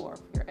Latino or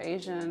if you're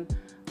Asian,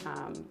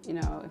 you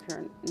know, if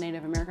you're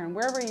Native American,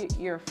 wherever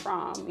you're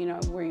from, you know,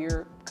 where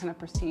you're kind of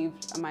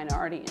perceived a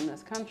minority in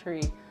this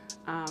country,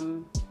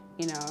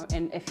 you know,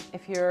 and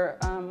if you're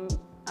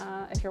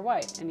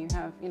white and you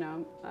have, you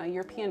know,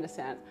 European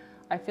descent,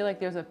 I feel like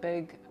there's a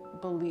big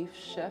belief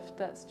shift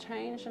that's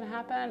changed and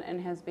happened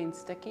and has been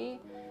sticky.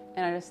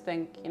 And I just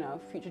think, you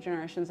know, future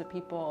generations of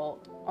people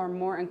are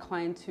more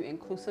inclined to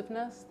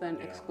inclusiveness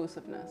than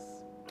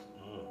exclusiveness.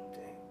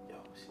 Dang,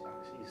 yo, she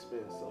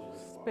spins so much.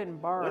 Spin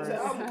bars. When's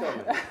the album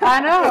coming? I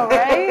know,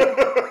 right?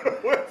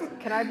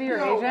 Can I be your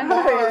agent?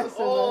 Mars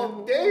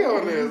all day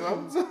on this.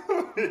 I'm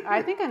sorry.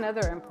 I think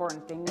another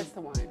important thing is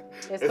the wine.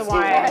 It's the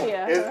wine.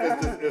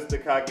 It's the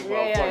cocky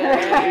motherfucker.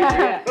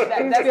 Yeah.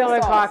 She's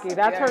feeling cocky.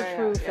 That's her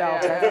true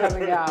self that's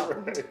coming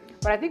out. Right.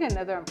 But I think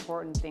another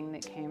important thing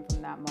that came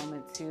from that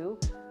moment too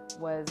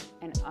was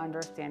an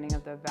understanding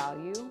of the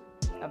value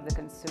of the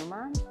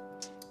consumer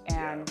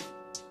and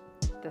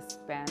the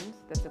spend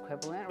that's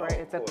equivalent, right?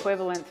 It's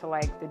equivalent to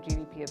like the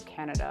GDP of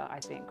Canada,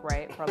 I think,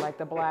 right? For like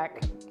the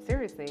Black,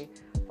 seriously,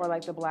 for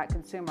like the Black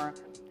consumer,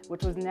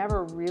 which was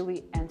never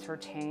really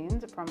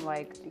entertained from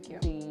like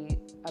a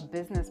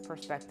business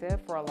perspective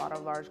for a lot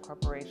of large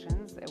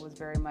corporations. It was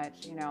very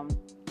much, you know,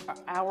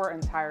 our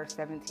entire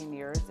 17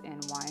 years in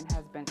wine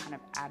has been kind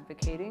of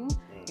advocating,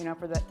 you know,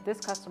 for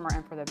this customer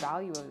and for the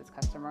value of this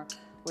customer,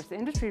 which the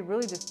industry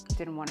really just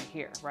didn't want to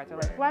hear, right? They're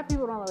like, Black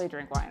people don't really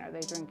drink wine, or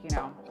they drink, you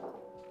know,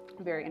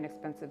 very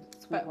inexpensive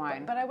sweet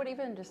wine. But I would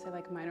even just say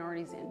like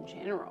minorities in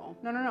general.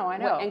 No, I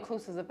know.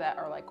 Inclusive of that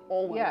are like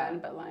all women,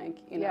 but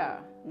like, you know,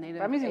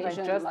 Native, I'm using Asian,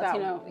 like just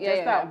Latino.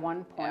 That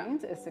one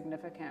point is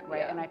significant,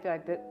 right? And I feel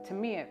like that, to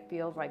me, it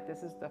feels like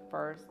this is the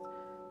first,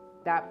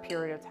 that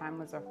period of time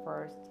was the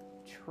first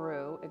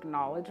true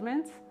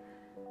acknowledgement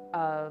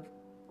of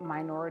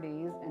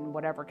minorities in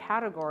whatever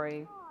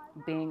category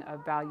being a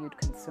valued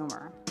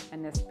consumer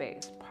in this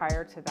space.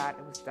 Prior to that,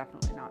 it was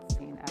definitely not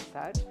seen as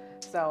such.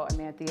 So, I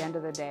mean, at the end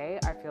of the day,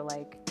 I feel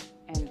like,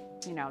 and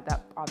you know,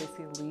 that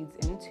obviously leads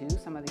into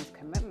some of these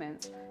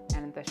commitments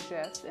and the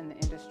shifts in the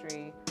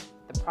industry,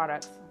 the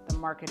products, the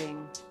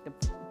marketing, the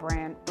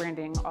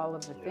branding, all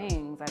of the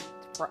things.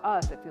 For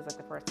us, it feels like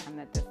the first time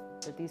that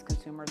these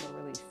consumers are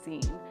really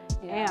seen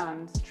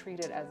and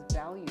treated as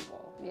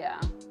valuable.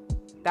 Yeah.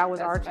 That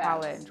was our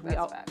challenge. We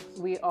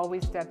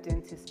always stepped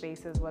into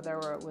spaces, whether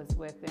it was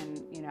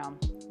within, you know,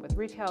 with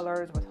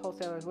retailers, with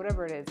wholesalers,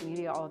 whatever it is,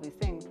 media, all of these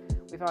things.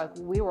 We felt like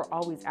we were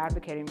always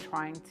advocating,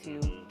 trying to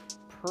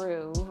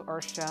prove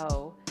or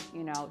show,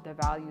 you know, the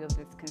value of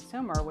this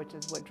consumer, which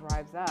is what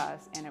drives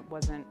us, and it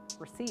wasn't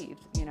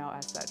received, you know,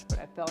 as such. But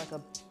I felt like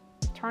a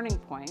turning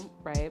point,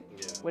 right,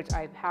 which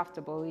I have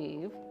to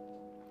believe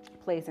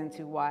plays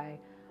into why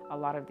a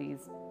lot of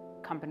these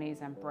companies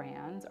and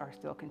brands are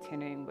still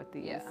continuing with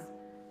these.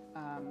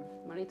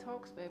 Money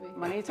talks, baby.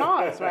 Money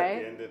talks, right?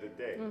 At the end of the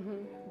day.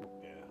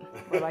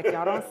 We're like,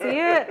 y'all don't see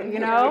it, you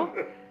know?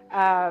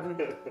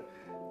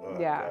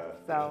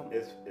 So.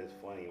 It's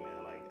funny,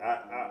 man. Like,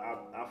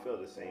 I feel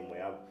the same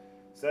way. I've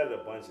said it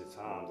a bunch of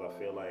times. I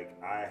feel like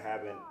I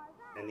haven't,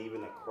 and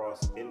even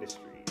across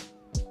industries,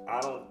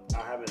 I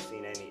haven't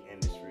seen any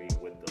industry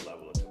with the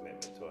level of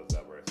commitment towards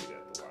diversity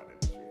that the wine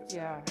industry has.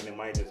 Yeah. And it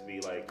might just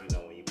be like, you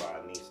know, when you buy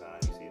a Nissan,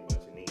 you see a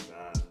bunch of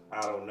Nissans.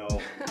 I don't know.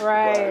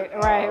 Right.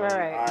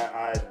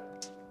 I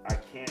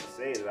can't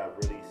say that I've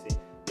really seen.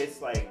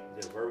 It's like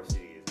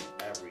diversity is in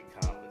every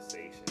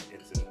conversation.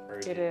 It's an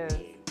urgent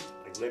need.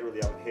 Like literally,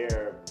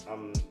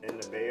 I'm in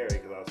the Bay Area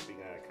because I was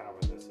speaking at a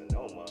conference in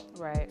Sonoma,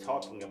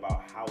 talking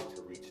about how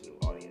to reach new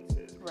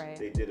audiences. Right.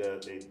 They did a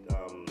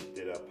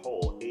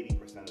poll.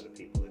 80% of the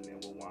people in there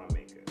were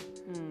winemakers,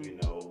 you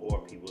know,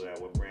 or people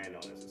that were brand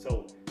owners.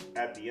 So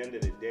at the end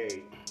of the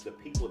day, the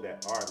people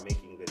that are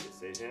making the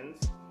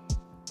decisions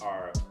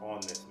are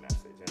on this message,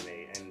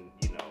 and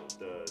you know,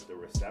 the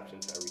reception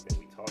to everything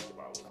we talked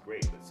about was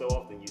great. But so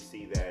often you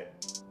see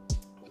that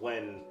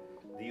when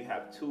you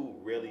have two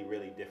really,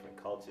 really different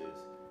cultures,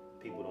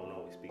 people don't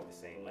always speak the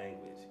same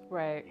language.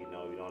 Right. You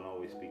know, you don't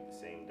always speak the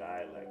same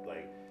dialect.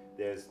 Like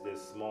there's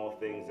small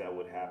things that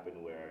would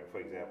happen where, for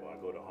example, I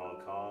go to Hong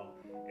Kong,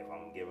 if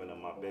I'm giving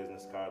them my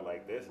business card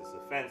like this, it's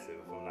offensive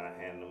if I'm not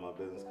handing them my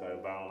business card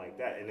and bowing like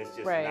that. And it's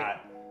just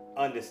not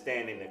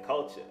understanding the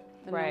culture.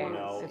 Right. You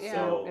know, It's,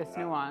 so it's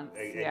nuanced.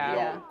 and Yeah. you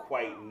don't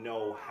quite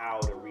know how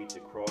to reach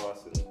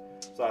across, and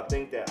so I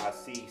think that I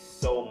see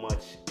so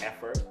much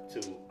effort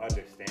to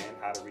understand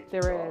how to reach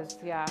across. There is,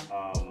 yeah.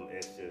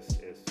 It's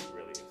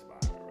really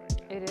inspiring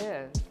right now. It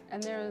is.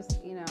 And there's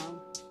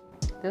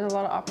a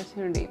lot of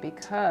opportunity,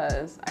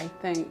 because I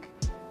think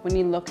when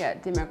you look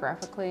at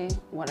demographically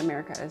what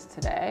America is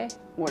today,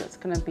 what it's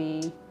going to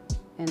be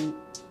in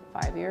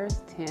 5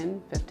 years,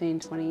 10, 15,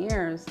 20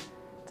 years,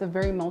 it's a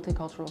very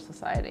multicultural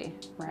society,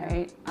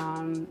 right?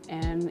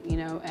 And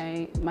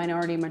a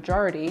minority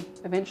majority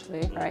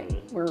eventually,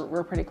 right?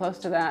 We're pretty close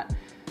to that.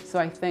 So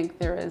I think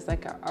there is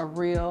like a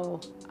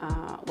real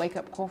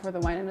wake-up call for the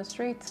wine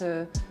industry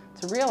to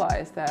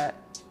realize that,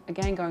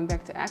 again, going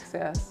back to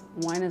access,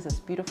 wine is this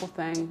beautiful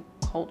thing,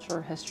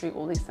 culture, history,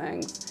 all these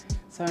things.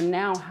 So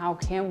now how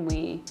can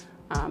we,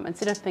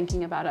 instead of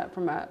thinking about it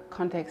from a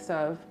context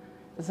of,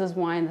 this is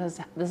wine,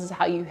 this is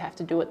how you have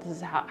to do it, this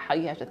is how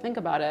you have to think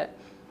about it,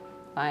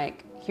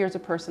 like, here's a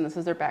person, this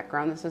is their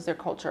background, this is their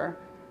culture,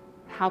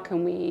 how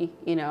can we,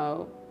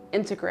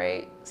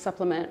 integrate,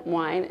 supplement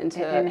wine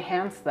into...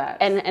 Enhance that.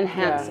 And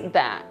enhance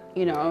that,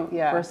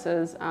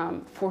 versus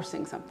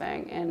forcing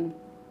something. And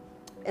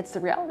it's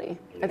the reality.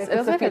 It's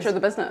the future of the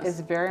business.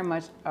 It's very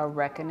much a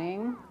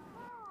reckoning,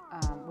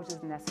 which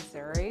is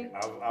necessary.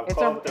 I've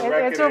called it the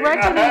reckoning. It's a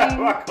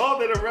reckoning. I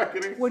called it a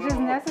reckoning. Which is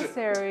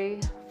necessary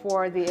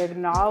for the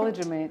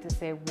acknowledgement to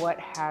say what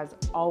has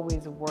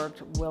always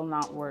worked will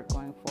not work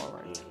going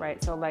forward,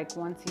 right? So like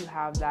once you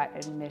have that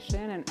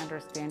admission and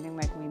understanding,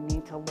 like we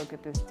need to look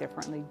at this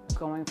differently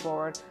going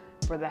forward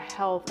for the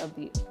health of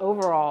the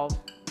overall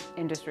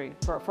industry,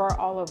 for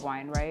all of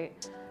wine,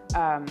 right?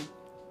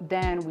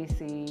 Then we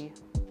see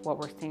what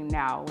we're seeing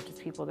now, which is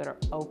people that are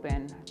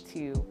open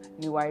to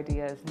new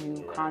ideas,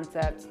 new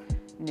concepts,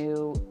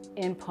 new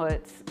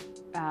inputs,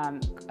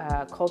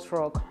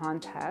 cultural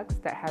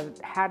context that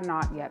had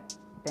not yet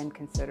been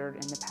considered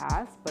in the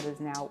past, but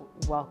is now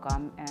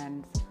welcome,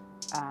 and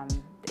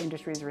the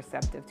industry is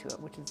receptive to it,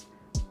 which is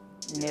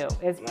new.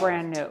 It's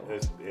brand new.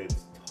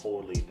 It's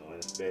totally new.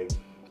 It's big.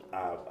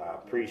 I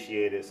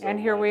appreciate it so and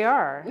here much. we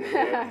are.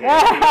 Here we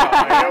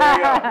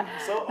are.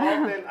 So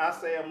often I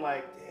say, I'm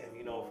like, damn,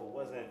 if it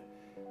wasn't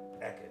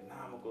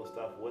economical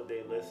stuff, would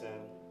they listen?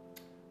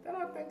 Then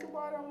I think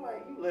about it, I'm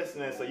like, you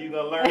listening, so you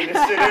gonna learn this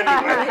shit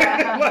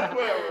anyway.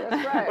 Whatever.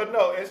 That's right. But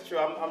no, it's true.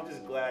 I'm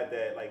just glad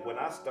that, like, when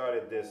I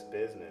started this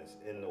business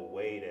in the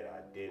way that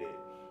I did it,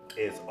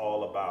 it's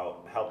all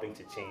about helping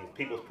to change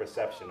people's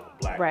perception on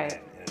black men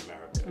in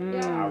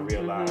America. I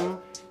realized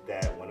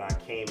that when I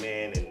came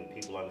in and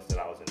people understood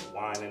I was in the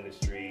wine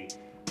industry,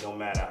 no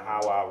matter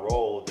how I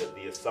rolled,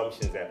 the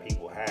assumptions that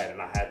people had,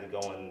 and I had to go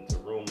into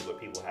rooms where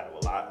people had a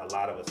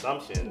lot of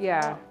assumptions.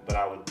 Yeah. But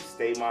I would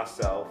stay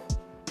myself,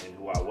 and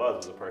who I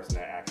was a person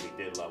that actually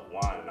did love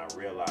wine, and I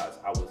realized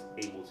I was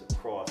able to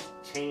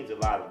change a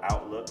lot of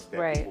outlooks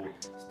that people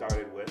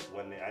started with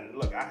and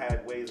look, I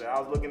had ways that I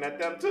was looking at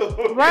them too.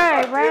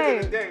 Right.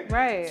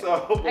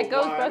 So it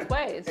goes both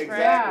ways.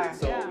 Exactly.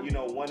 So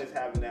one is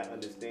having that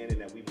understanding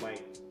that we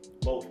might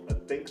both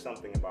think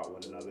something about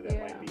one another that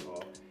might be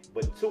off.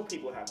 But two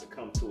people have to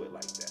come to it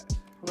like that,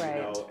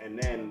 and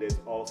then there's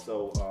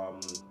also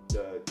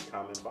the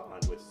common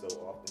bond, which so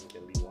often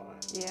can be wine.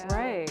 Yeah.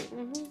 Right.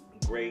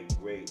 Great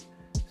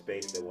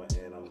space that went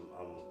in. I'm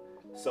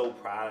so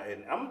proud,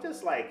 and I'm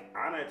just like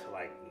honored to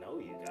know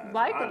you guys.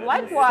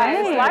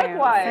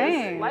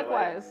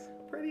 Likewise.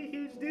 Pretty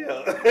huge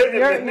deal.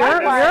 You're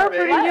a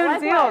pretty huge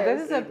deal.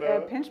 This is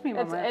a pinch me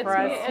moment for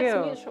us too.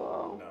 It's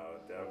mutual. No,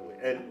 definitely.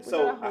 And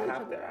so I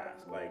have to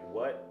ask,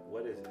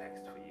 what is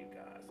next for you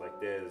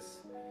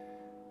guys?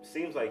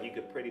 Seems like you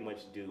could pretty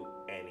much do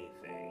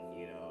anything.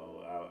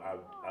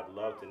 I'd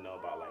love to know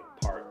about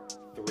part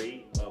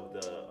 3 of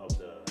the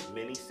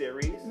mini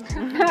series.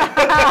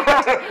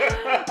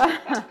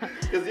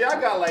 Because y'all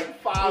got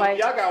 5.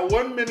 Y'all got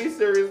one mini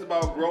series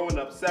about growing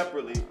up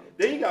separately.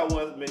 Then you got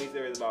one mini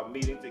series about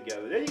meeting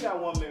together. Then you got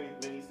one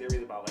mini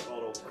series about all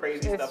those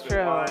crazy stuff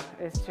in wine.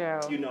 It's true.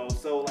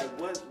 So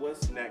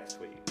what's next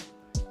for you?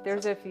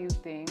 There's a few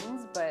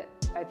things, but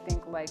I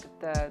think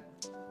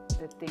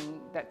the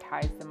thing that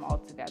ties them all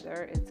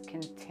together is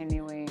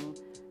continuing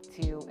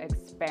to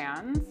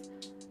expand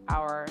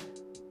our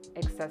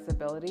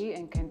accessibility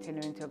and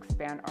continuing to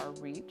expand our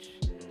reach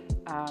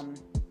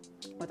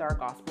with our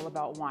gospel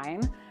about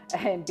wine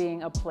and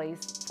being a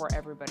place for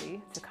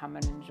everybody to come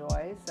and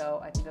enjoy. So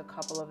I think a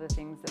couple of the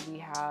things that we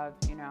have,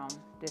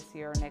 this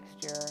year,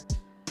 next year,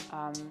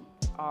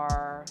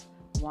 are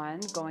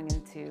one, going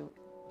into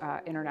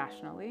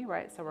internationally,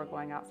 right? So we're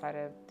going outside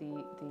of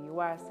the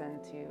US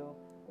and to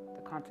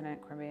the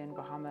continent, Caribbean,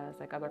 Bahamas,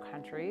 other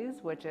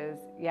countries, which is,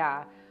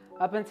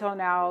 up until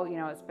now,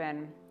 it's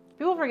been,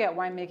 people forget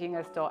winemaking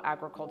is still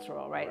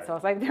agricultural, right? So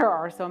it's there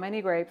are so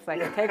many grapes,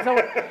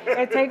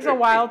 it takes a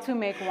while to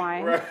make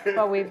wine,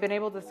 but we've been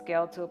able to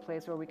scale to a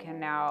place where we can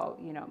now,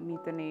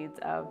 meet the needs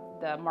of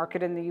the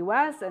market in the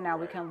US, and now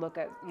we can look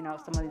at,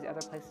 some of these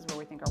other places where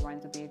we think our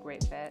wines would be a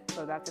great fit.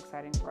 So that's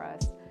exciting for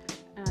us.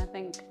 And I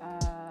think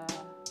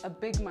a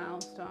big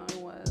milestone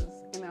was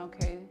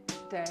MLK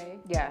Day.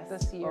 Yes.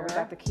 This year. Well, we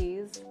got the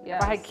keys.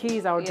 Yes. If I had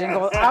keys, I would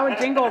jingle. I would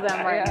jingle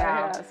them right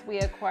now. Yes. We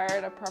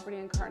acquired a property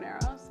in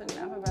Carneros in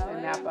Napa Valley.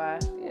 In Napa.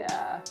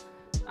 Yeah.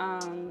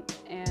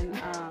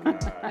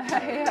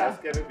 That's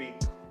gonna be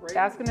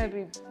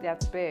crazy.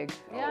 That's big.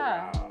 Oh,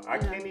 Yeah. wow. I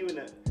can't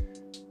even.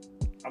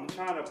 I'm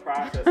trying to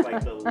process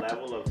like the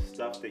level of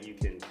stuff that you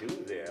can do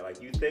there.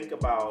 Like you think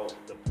about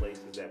the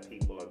places that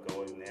people are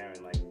going there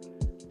and like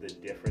the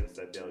difference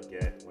that they'll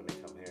get when they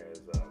come here is.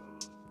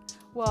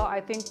 Well,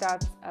 I think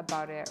that's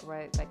about it,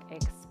 right? Like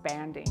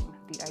expanding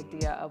the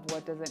idea of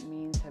what does it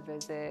mean to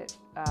visit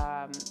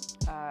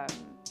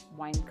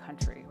wine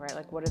country, right?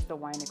 Like what does the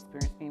wine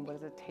experience mean?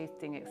 What does a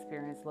tasting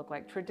experience look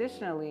like?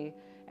 Traditionally,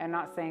 and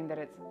not saying that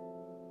it's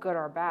good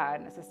or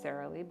bad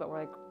necessarily, but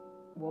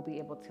we'll be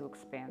able to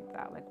expand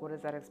that. Like what does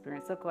that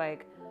experience look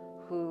like?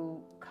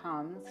 Who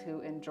comes,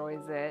 who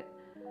enjoys it?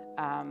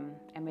 And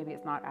maybe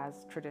it's not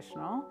as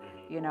traditional,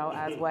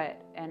 as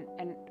what, and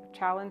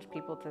challenge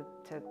people to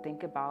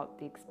think about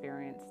the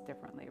experience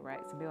differently,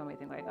 right? So people may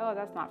think like, oh,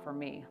 that's not for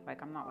me.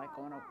 Like I'm not like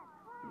going to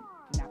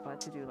Napa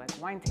to do like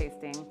wine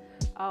tasting.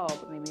 Oh,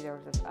 but maybe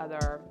there's this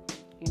other,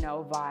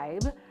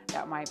 vibe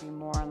that might be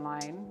more in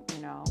line,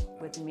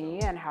 with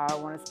me and how I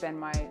want to spend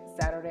my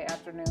Saturday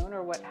afternoon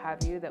or what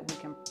have you that we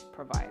can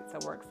provide. So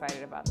we're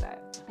excited about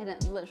that. And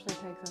it literally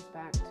takes us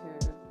back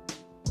to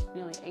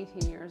nearly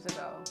 18 years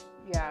ago.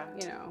 Yeah.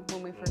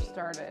 When we first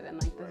started and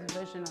like this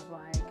vision of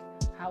like,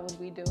 how would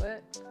we do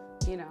it?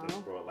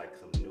 Just brought like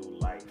some new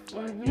life.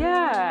 Like,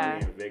 yeah.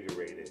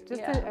 Reinvigorated.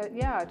 Just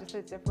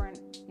a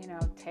different,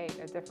 take,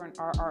 a different,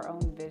 our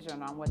own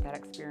vision on what that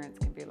experience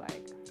can be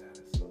like. That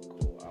is so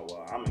cool.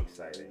 Well, I'm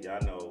excited.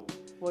 Y'all know.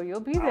 Well, you'll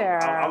be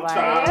there. I'm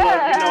trying.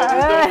 Just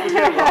don't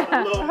forget about the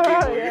little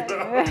people.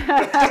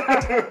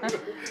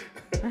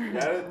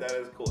 That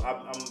is cool.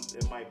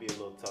 It might be a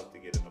little tough to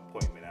get an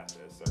appointment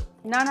after a certain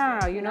point.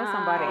 No. You know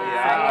somebody.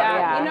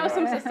 Yeah. You know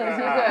some systems.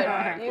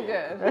 You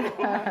good.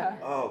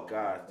 Oh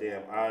God,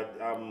 damn.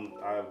 I'm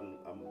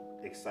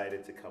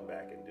excited to come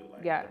back and do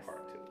like the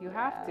part 2. You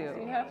have to.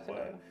 You have to.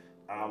 But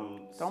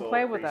don't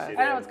play with us.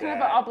 I know it's kind of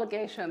an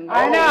obligation.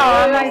 I know.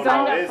 I'm like,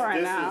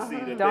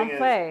 don't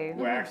play.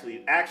 We're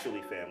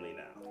actually family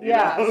now.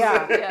 Yeah.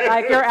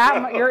 Like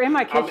you're in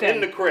my kitchen. I'm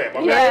in the crib.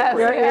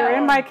 You're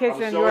in my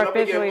kitchen. You're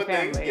officially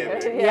family.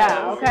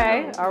 Yeah.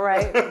 Okay. All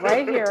right.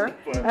 Right here.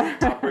 But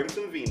I'll bring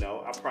some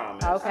vino. I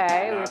promise.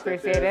 Okay. We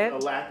appreciate it. A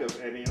lack of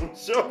any, I'm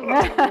sure.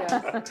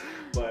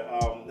 But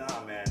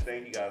nah, man.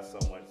 Thank you guys so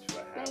much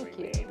for having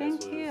me.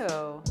 Thank you.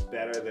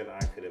 Better than I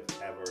could have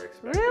ever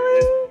expected.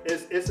 Really?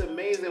 It's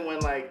amazing when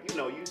like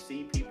you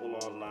see people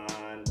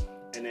online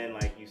and then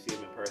like you see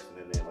them in person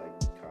and they're like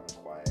kind of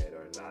quiet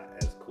or not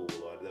as cool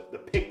or the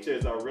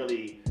pictures are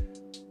really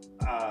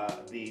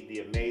the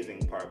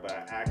amazing part. But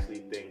I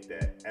actually think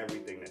that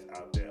everything that's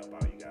out there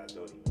about you guys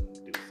don't even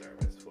do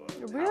service for.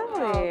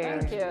 Really?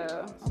 Thank you.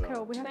 Okay,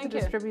 well, we have to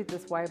distribute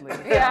this widely.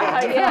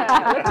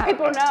 Yeah. Let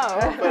people know.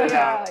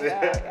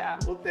 Yeah.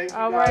 Well, thank you guys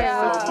so much.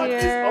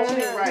 Cheers. It's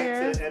only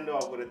right to end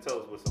off with a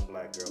toast with some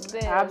black girls.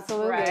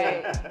 Absolutely.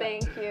 Right.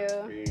 Thank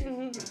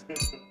you.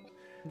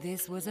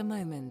 This was a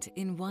moment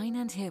in wine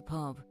and hip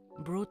hop,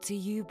 brought to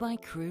you by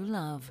Crew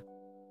Love.